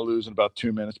son's going to lose in about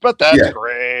 2 minutes, but that's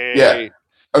great. Yeah.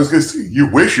 I was going to say, you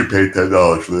wish you paid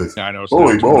 $10 for this. Yeah, I know.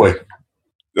 Holy moly.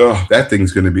 Oh, that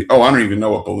thing's going to be... Oh, I don't even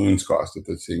know what balloons cost at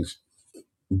those things.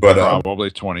 But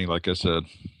probably 20, like I said.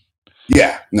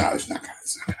 Yeah. No, it's not going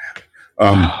to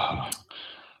happen.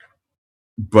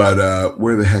 But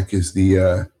where the heck is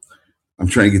the... I'm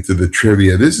trying to get to the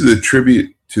trivia. This is a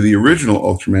tribute to the original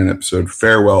Ultraman episode,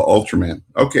 Farewell Ultraman.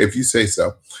 Okay, if you say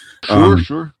so.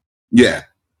 Sure. Yeah.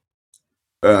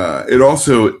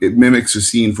 It mimics a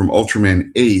scene from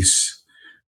Ultraman Ace,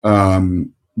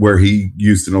 where he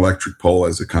used an electric pole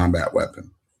as a combat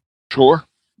weapon. Sure.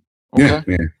 Okay.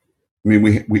 Yeah. I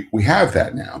mean, we have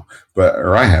that now,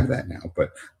 or I have that now,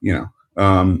 but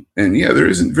and yeah, there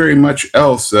isn't very much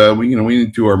else. We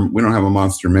don't have a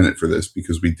Monster Minute for this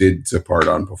because we did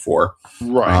Zepardon before,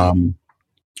 right?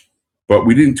 But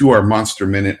we didn't do our Monster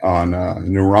Minute on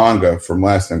Naranga from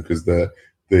last time because the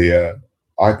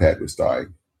iPad was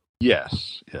dying.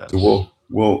 Yes. So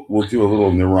we'll do a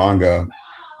little Naranga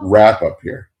wrap up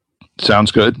here.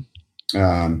 Sounds good.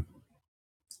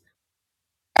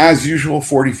 As usual,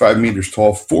 45 meters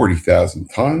tall, 40,000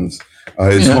 tons.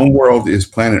 His homeworld is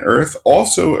planet Earth,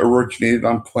 also originated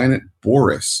on planet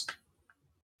Boris.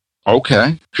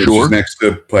 Okay, which is next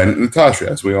to planet Natasha,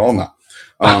 as we all know.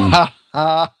 In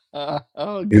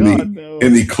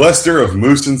the cluster of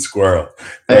moose and squirrel.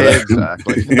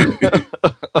 Exactly.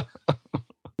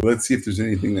 Let's see if there's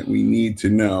anything that we need to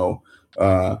know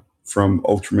from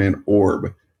Ultraman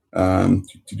Orb.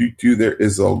 There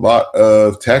is a lot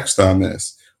of text on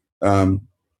this. Ultraman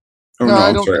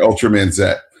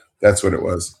Zet. That's what it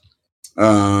was.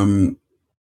 You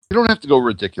don't have to go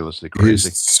ridiculously crazy.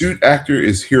 His suit actor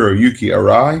is Hiroyuki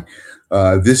Arai.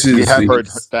 We have heard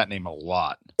that name a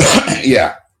lot.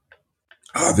 Yeah.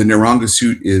 The Naranga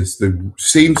suit is the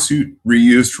same suit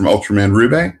reused from Ultraman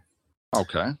Rube.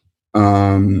 Okay.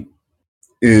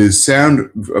 His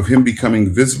sound of him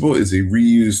becoming visible is a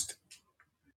reused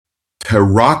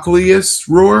Heraclius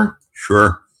roar.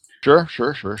 Sure.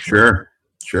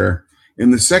 In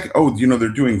the second, they're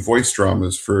doing voice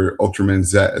dramas for Ultraman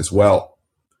Zet as well.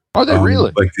 Are they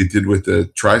really? Like they did with the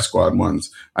Tri-Squad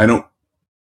ones. I don't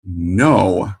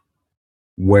know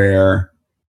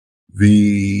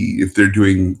if they're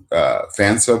doing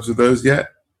fan subs of those yet.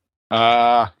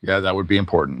 Yeah, that would be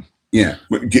important. Yeah,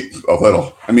 get a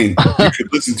little. I mean, you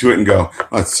could listen to it and go,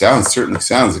 "Oh, certainly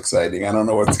sounds exciting." I don't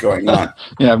know what's going on.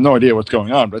 Yeah, I have no idea what's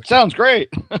going on, but it sounds great.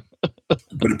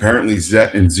 But apparently,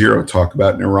 Zet and Zero talk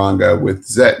about Naranga, with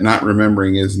Zet not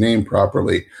remembering his name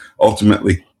properly,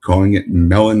 ultimately calling it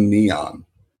Melon Neon.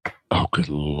 Oh, good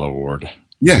Lord!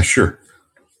 Yeah, sure.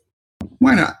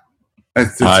 Why not? That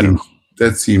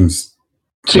seems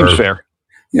fair.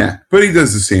 Yeah, but he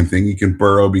does the same thing. He can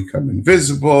burrow, become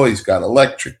invisible. He's got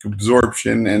electric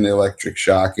absorption and electric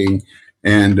shocking.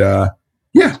 And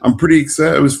I'm pretty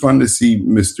excited. It was fun to see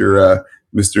Mr.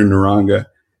 Naranga.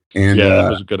 And that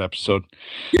was a good episode.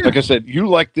 Yeah. Like I said, you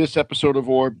liked this episode of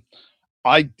Orb.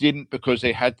 I didn't because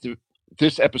they had to.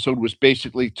 This episode was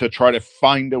basically to try to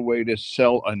find a way to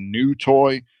sell a new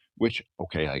toy, which,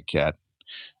 okay, I get.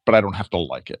 But I don't have to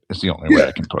like it. It's the only way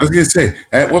I can put it. I was going to say,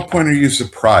 at what point are you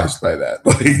surprised by that?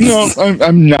 No,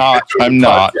 I'm not. I'm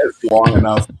not. Long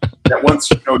enough that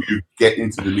once you get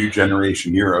into the new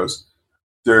generation Heroes,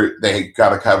 they got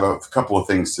to have a couple of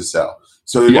things to sell.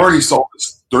 So they've already sold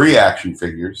us 3 action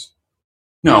figures.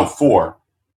 No, 4.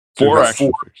 4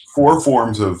 action figures. 4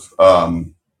 forms of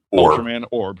Orb. Ultraman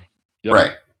Orb. Yep.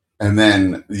 Right. And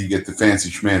then you get the fancy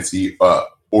schmancy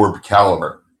Orb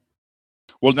Caliber.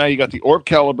 Well, now you got the Orb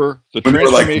Caliber, the when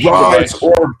transformation device. It's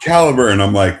Orb Caliber, and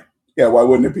I'm like, yeah, why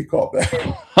wouldn't it be called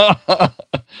that?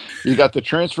 You got the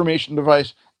transformation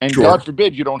device, and God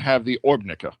forbid you don't have the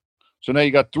Orbnica. So now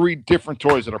you got 3 different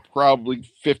toys that are probably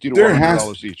 $50 to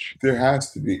 $100 each. There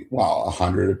has to be,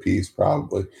 $100 a piece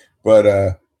probably,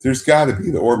 but there's got to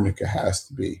be, the Orbnica has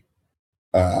to be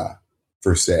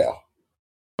for sale.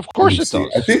 Of course it does.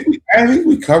 I think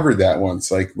we covered that once,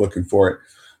 like looking for it.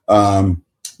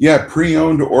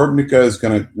 Pre-owned Orbnica is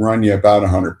going to run you about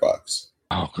 $100.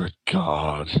 Oh, good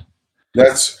God!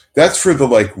 That's for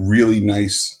the really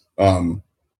nice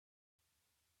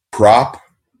prop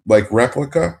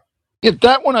replica. Yeah,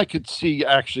 that one I could see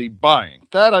actually buying.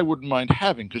 That I wouldn't mind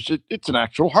having because it's an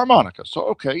actual harmonica. So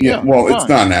okay, it's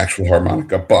not an actual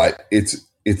harmonica, but it's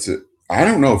I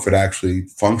don't know if it actually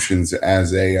functions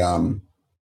as a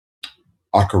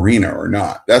ocarina or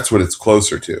not. That's what it's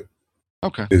closer to.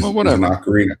 Okay, whatever. Is an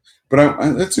ocarina, but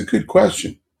that's a good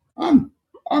question. I'm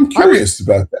curious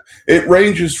about that. It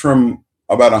ranges from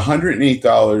about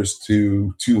 $108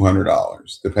 to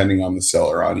 $200, depending on the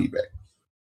seller on eBay.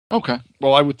 Okay.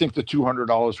 Well, I would think the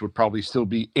 $200 would probably still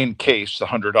be in case the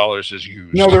 $100 is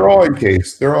used. No, they're all in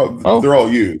case. They're all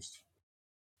used.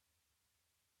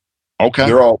 Okay.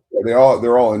 They're all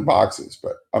in boxes.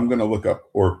 But I'm gonna look up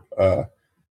Orb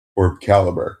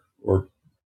Caliber, or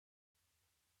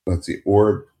let's see,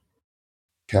 Orb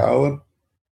Caliber,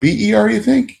 BER. You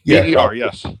think? Yeah. BER.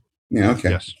 Yes. Yeah. Okay.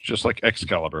 Yes. Just like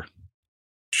Excalibur.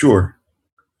 Sure.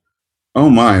 Oh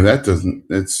my,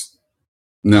 that's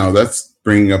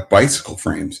bringing up bicycle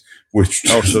frames, which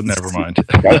so never mind.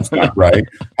 That's not right.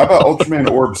 How about Ultraman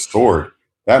Orb Sword?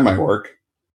 That might work.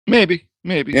 Maybe.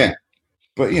 Yeah.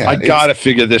 But yeah, I gotta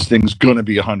figure this thing's gonna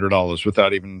be $100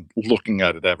 without even looking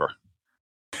at it ever.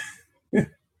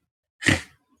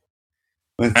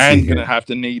 And gonna have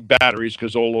to need batteries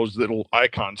because all those little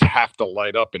icons have to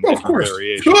light up in different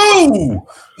variations.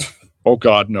 Oh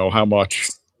God, no! How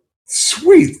much?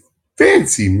 Sweet,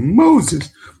 fancy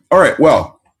Moses! All right,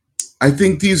 well, I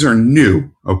think these are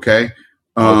new. Okay,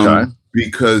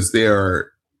 because they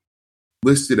are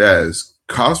listed as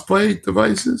cosplay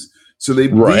devices. So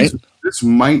this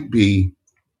might be.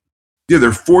 Yeah,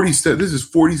 they're 47. This is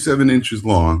 47 inches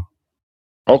long.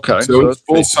 Okay, so it's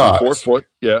full size, 4 foot.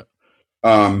 Yeah.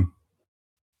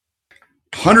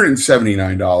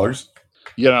 $179.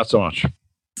 Yeah, not so much.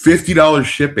 $50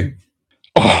 shipping.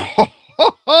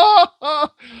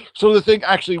 So the thing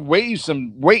actually weighs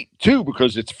some weight too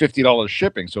because it's $50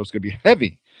 shipping, so it's gonna be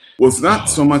heavy. Well, it's not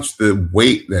so much the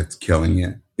weight that's killing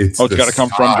you. It's got to come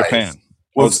from Japan.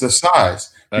 Well, it's the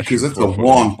size because it's a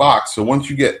long box. So once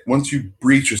you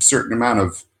breach a certain amount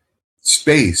of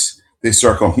space, they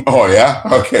start going, oh yeah,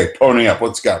 okay, pony up,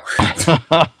 let's go.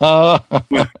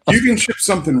 You can ship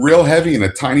something real heavy in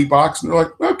a tiny box, and they're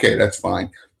like, okay, that's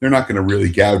fine. They're not going to really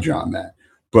gouge on that.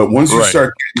 But once you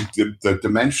start getting the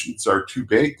dimensions are too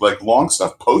big, like long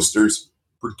stuff, posters,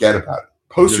 forget about it.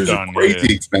 Posters are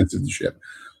crazy expensive to ship.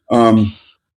 And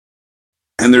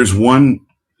there's one.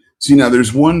 See, now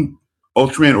there's one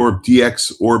Ultraman Orb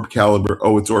DX Orb Caliber.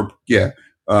 Oh, it's Orb. Yeah.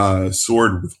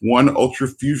 Sword with one Ultra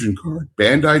Fusion card.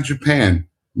 Bandai Japan.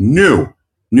 New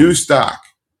stock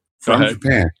from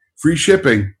Japan. Free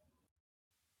shipping.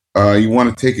 You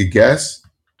want to take a guess?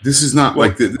 This is not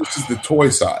like this is the toy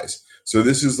size. So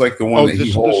this is like the one that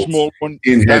he holds. The small one.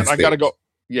 In Headspace. I gotta go.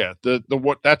 Yeah, the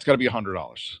what? That's got to be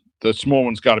 $100. The small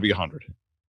one's got to be $100.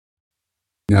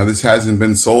 Now this hasn't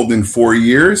been sold in 4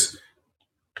 years.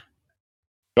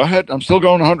 Go ahead. I'm still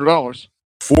going $100.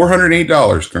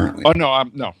 $408 currently. Oh no!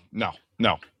 No.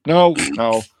 On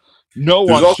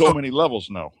also, so many levels.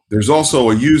 No. There's also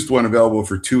a used one available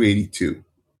for $282.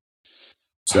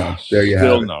 So there you have it.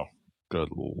 Still no. Good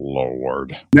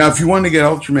Lord. Now, if you want to get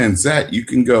Ultraman Zet, you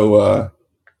can go.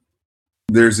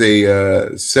 There's a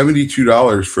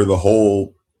 $72 for the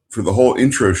whole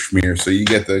intro schmear. So you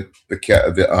get the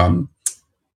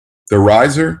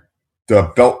riser, the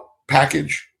belt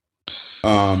package,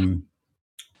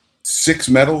 6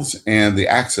 medals, and the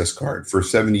access card for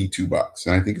 $72.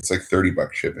 And I think it's like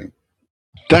 $30 shipping.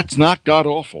 That's not god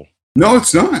awful. No,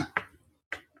 it's not.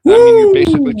 I mean, you're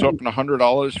basically talking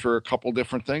 $100 for a couple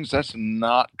different things. That's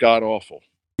not god awful.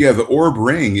 Yeah, the orb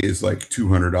ring is like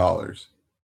 $200.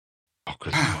 Oh,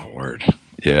 good Lord!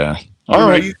 Yeah. All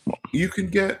right. You can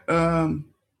get. You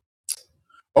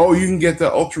can get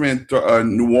the Ultraman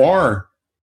Noir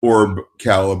Orb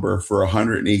Caliber for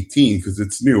 $118 because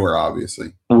it's newer,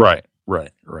 obviously. Right.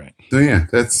 So yeah,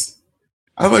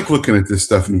 I like looking at this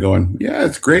stuff and going, yeah,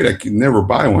 it's great. I can never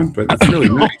buy one, but it's really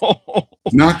nice.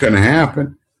 It's not going to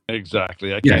happen.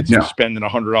 Exactly. I can't see spending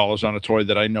 $100 on a toy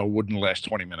that I know wouldn't last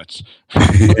 20 minutes.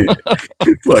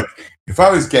 Look, if I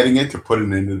was getting it to put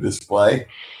it into display,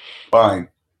 fine.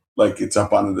 Like it's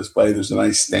up on the display. There's a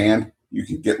nice stand. You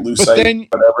can get lucite,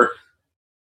 whatever.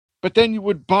 But then you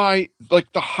would buy like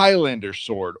the Highlander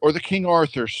sword or the King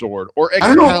Arthur sword or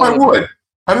Excalibur.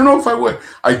 I don't know if I would.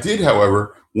 I did,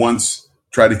 however, once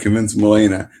try to convince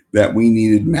Milena that we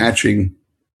needed matching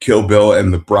Kill Bill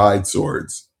and the Bride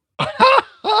swords.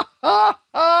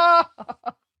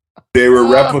 They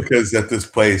were replicas at this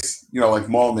place, like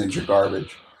Mall Ninja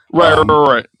garbage. Right. And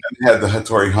it had the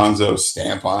Hattori Hanzo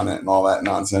stamp on it and all that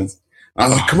nonsense. And I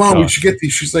was like, come on, we should get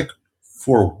these. She's like,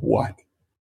 for what?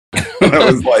 And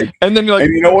I was like, and then you're like,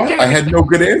 and you know what? I had no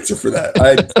good answer for that.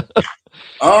 I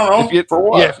don't know. For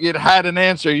what? Yeah, if you'd had an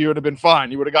answer, you would have been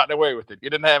fine. You would have gotten away with it. You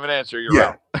didn't have an answer, you're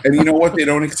out. And you know what they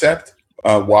don't accept?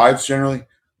 Wives generally,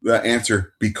 the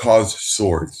answer, because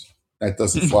swords. That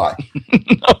doesn't fly.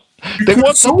 No, they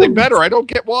want something better. I don't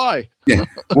get why. Yeah.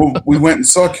 Well, we went and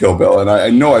saw Kill Bill, and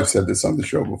I know I've said this on the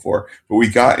show before, but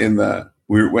we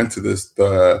went to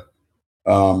the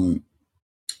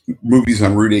movies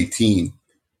on Route 18.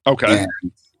 Okay. And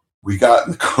we got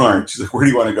in the car, and she's like, "Where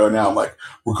do you want to go now?" I'm like,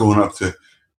 "We're going up to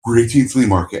Route 18 Flea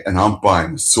Market, and I'm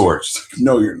buying a sword." She's like,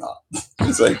 "No, you're not."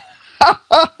 She's like,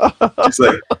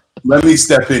 "Let me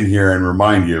step in here and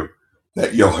remind you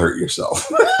that you'll hurt yourself."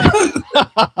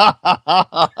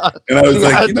 And I was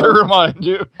like, to remind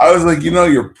you. I was like,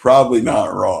 you're probably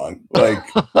not wrong. Like,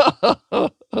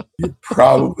 you're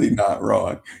probably not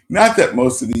wrong. Not that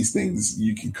most of these things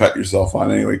you can cut yourself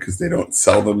on anyway, because they don't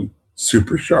sell them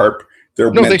super sharp.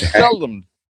 They sell them.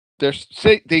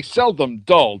 They sell them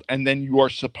dulled, and then you are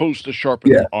supposed to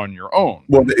sharpen them on your own.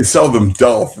 Well, they sell them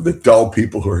dull for the dull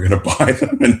people who are going to buy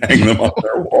them and hang them on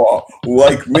their wall,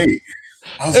 like me.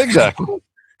 I was exactly. Like,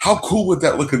 how cool would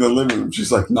that look in the living room?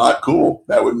 She's like, not cool.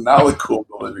 That would not look cool in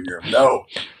the living room. No.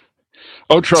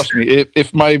 Oh, trust me.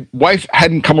 If my wife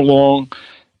hadn't come along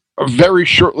very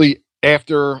shortly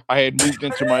after I had moved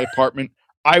into my apartment,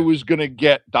 I was going to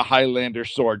get the Highlander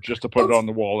sword just to put it on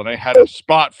the wall, and I had a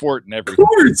spot for it and everything. Of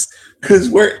course,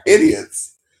 because we're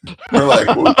idiots. We're like,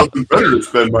 well, nothing better to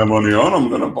spend my money on. I'm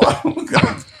going to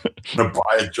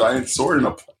buy a giant sword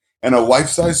and a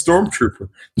life-size stormtrooper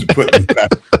to put in the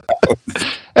back.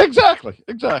 Exactly.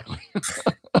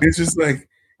 It's just like,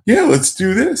 yeah, let's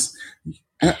do this.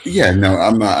 Yeah, no,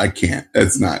 I'm not. I can't.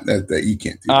 That's not that you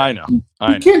can't do that. I know.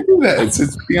 You can't do that.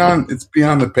 It's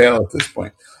beyond the pale at this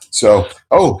point. So,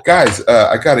 guys,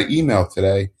 I got an email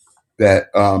today that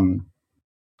on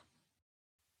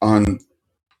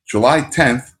July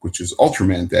 10th, which is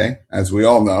Ultraman Day, as we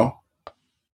all know.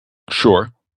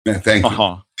 Sure. Yeah, thank you.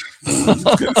 I was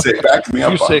going to say, back me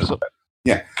up. You say so.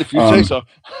 Yeah. If you say so.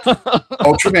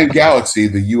 Ultraman Galaxy,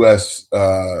 the U.S.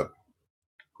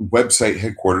 Website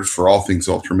headquarters for all things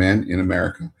Ultraman in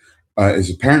America, is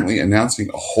apparently announcing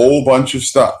a whole bunch of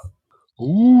stuff.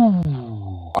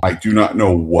 Ooh. I do not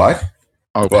know what.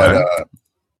 Okay. But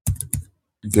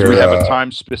do we have a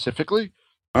time specifically?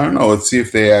 I don't know. Let's see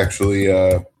if they actually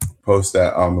post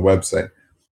that on the website.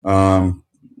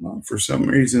 Well, for some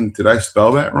reason, did I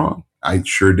spell that wrong? I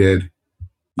sure did.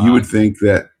 You would think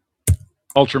that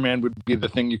Ultraman would be the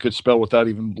thing you could spell without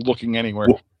even looking anywhere.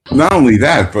 Well, not only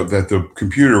that, but that the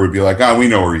computer would be like, we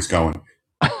know where he's going.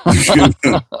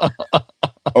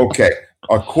 Okay.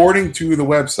 According to the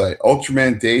website,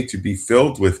 Ultraman Day to be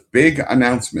filled with big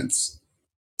announcements.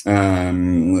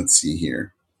 Let's see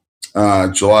here.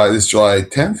 July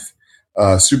 10th,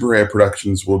 Super Rare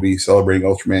Productions will be celebrating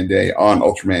Ultraman Day on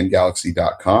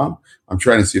UltramanGalaxy.com. I'm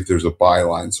trying to see if there's a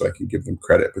byline so I can give them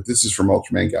credit, but this is from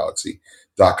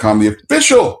UltramanGalaxy.com, the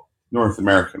official North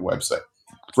American website.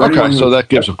 Okay, so that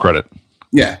gives them credit.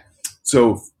 Yeah.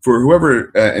 So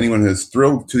for anyone who's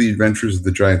thrilled to the adventures of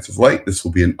the Giants of Light, this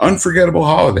will be an unforgettable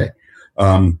holiday.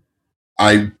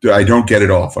 I don't get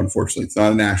it off, unfortunately. It's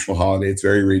not a national holiday. It's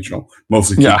very regional,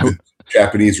 mostly the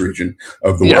Japanese region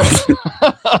of the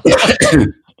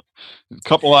world. A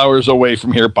couple hours away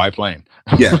from here by plane.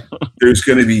 Yeah. There's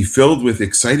going to be filled with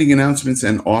exciting announcements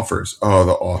and offers. Oh,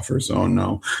 the offers. Oh,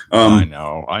 no. I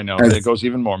know. There goes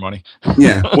even more money.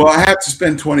 Yeah. Well, I have to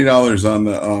spend $20 on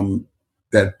the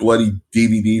that bloody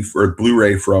DVD for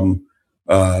Blu-ray from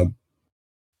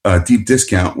Deep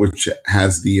Discount, which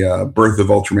has the Birth of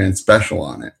Ultraman special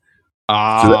on it.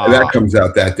 So that comes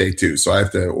out that day too. So I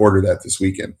have to order that this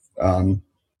weekend.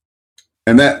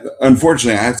 And that,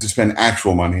 unfortunately, I have to spend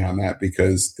actual money on that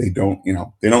because they don't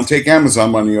take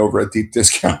Amazon money over at Deep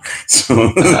Discount.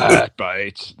 So that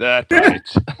bites. What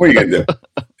are you gonna do?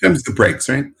 Comes the breaks,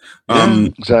 right?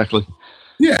 Exactly.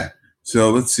 Yeah.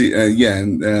 So let's see.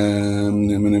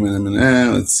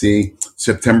 Let's see.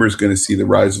 September is going to see the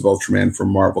rise of Ultraman from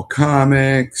Marvel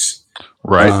Comics.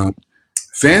 Right.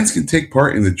 Fans can take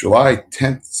part in the July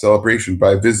 10th celebration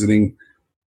by visiting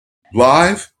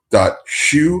live.shu.watch,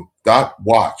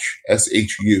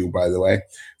 SHU, by the way,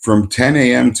 from 10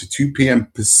 a.m. to 2 p.m.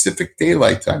 Pacific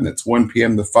Daylight Time. That's 1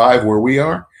 p.m. to 5 where we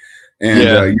are. And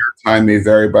your time may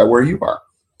vary by where you are.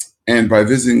 And by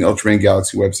visiting Ultraman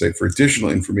Galaxy website for additional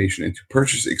information and to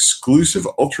purchase exclusive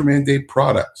Ultraman Day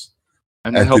products.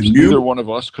 And it helps neither one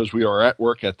of us because we are at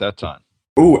work at that time.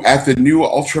 Oh, at the new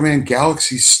Ultraman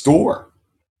Galaxy store,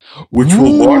 which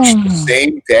will launch the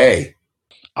same day.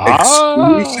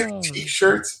 Exclusive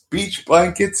T-shirts, beach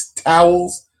blankets,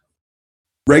 towels,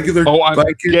 regular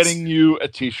blankets. I'm getting you a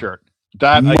T-shirt.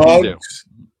 That mugs, I can do.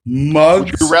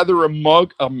 Mugs. Would you rather a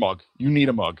mug? A mug. You need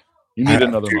a mug. You need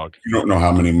another mug. You don't know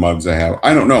how many mugs I have.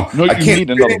 I don't know. No, you need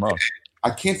another mug. I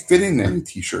can't fit in any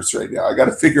T-shirts right now. I got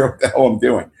to figure out what the hell I'm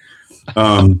doing.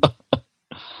 And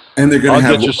they're going to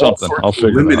have get you something. I'll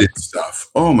figure limited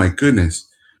stuff. Oh my goodness,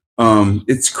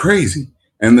 it's crazy.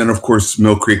 And then of course,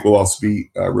 Mill Creek will also be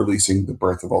releasing the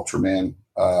Birth of Ultraman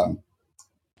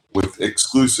with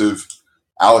exclusive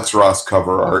Alex Ross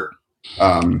cover art.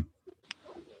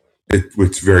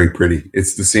 It's very pretty.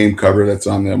 It's the same cover that's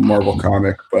on the Marvel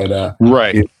comic, but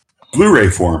right. in Blu-ray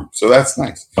form. So that's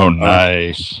nice. Oh,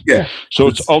 nice. Yeah. So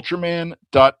it's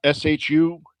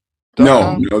ultraman.shu.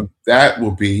 No, that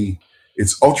will be,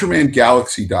 it's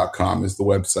ultramangalaxy.com is the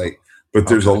website, but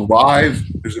there's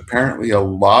there's apparently a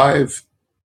live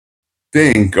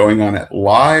thing going on at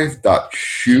live.shu.watch.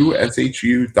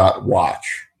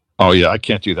 Oh yeah, I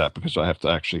can't do that because I have to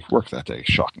actually work that day,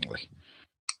 shockingly.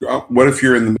 What if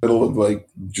you're in the middle of like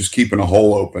just keeping a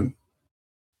hole open?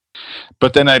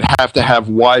 But then I'd have to have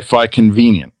Wi-Fi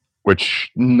convenient,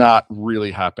 which not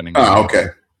really happening. Oh, okay.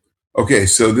 Okay,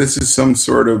 so this is some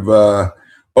sort of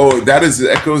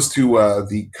that goes to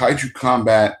the Kaiju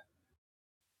Combat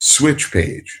Switch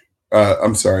page.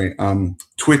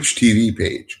 Twitch TV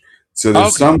page. So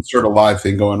there's some sort of live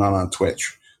thing going on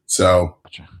Twitch. So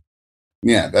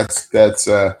yeah, that's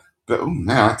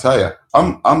man, I tell you,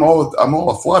 I'm all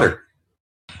aflutter.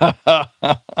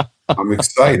 I'm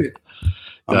excited.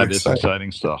 That is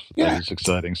exciting stuff. Yeah. That is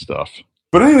exciting stuff.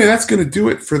 But anyway, that's going to do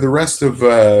it for the rest of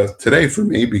today for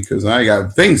me because I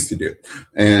got things to do.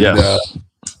 And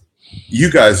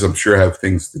you guys, I'm sure, have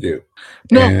things to do.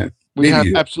 No, and we have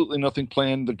absolutely nothing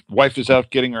planned. The wife is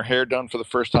out getting her hair done for the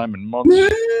first time in months.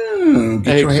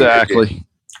 Exactly.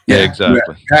 Yeah,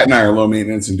 exactly. Pat and I are low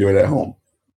maintenance and do it at home.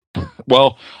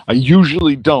 Well, I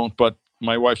usually don't, but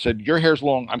my wife said, your hair's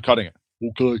long, I'm cutting it.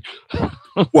 Okay.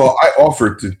 Well, I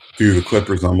offered to do the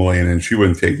clippers on Malayan, and she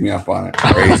wouldn't take me up on it.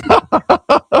 Crazy.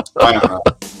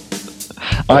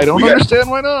 I don't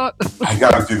understand why not. I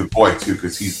got to do the boy too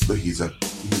because he's a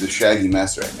shaggy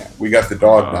mess right now. We got the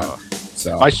dog done.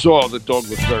 So I saw the dog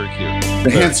was very cute.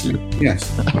 The handsome, yes.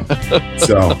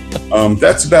 So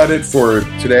that's about it for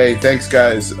today. Thanks,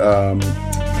 guys,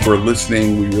 for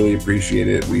listening. We really appreciate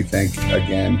it. We thank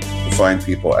again the fine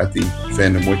people at the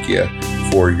Fandom Wikia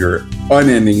for your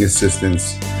unending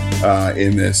assistance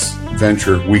in this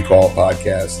venture we call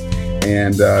podcast.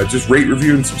 And just rate,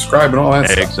 review, and subscribe and all that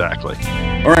stuff. Exactly.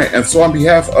 All right. And so on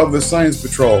behalf of the Science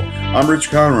Patrol, I'm Rich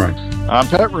Conroy. I'm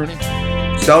Pat Rooney.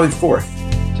 Sally Forth.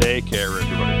 Take care,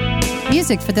 everybody.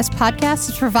 Music for this podcast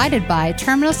is provided by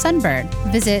Terminal Sunburn.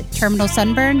 Visit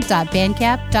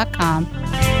terminalsunburn.bandcamp.com.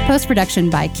 Post-production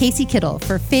by Casey Kittle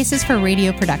for Faces for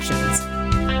Radio Productions.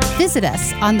 Visit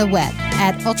us on the web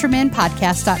at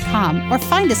ultramanpodcast.com or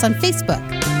find us on Facebook.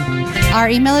 Our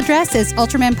email address is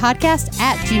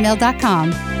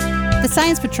ultramanpodcast@gmail.com. The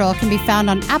Science Patrol can be found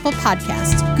on Apple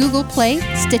Podcasts, Google Play,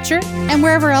 Stitcher, and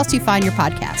wherever else you find your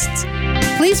podcasts.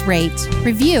 Please rate,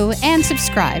 review, and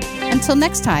subscribe. Until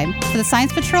next time, for the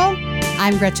Science Patrol,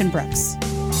 I'm Gretchen Brooks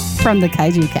from the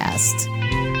Kaiju Cast.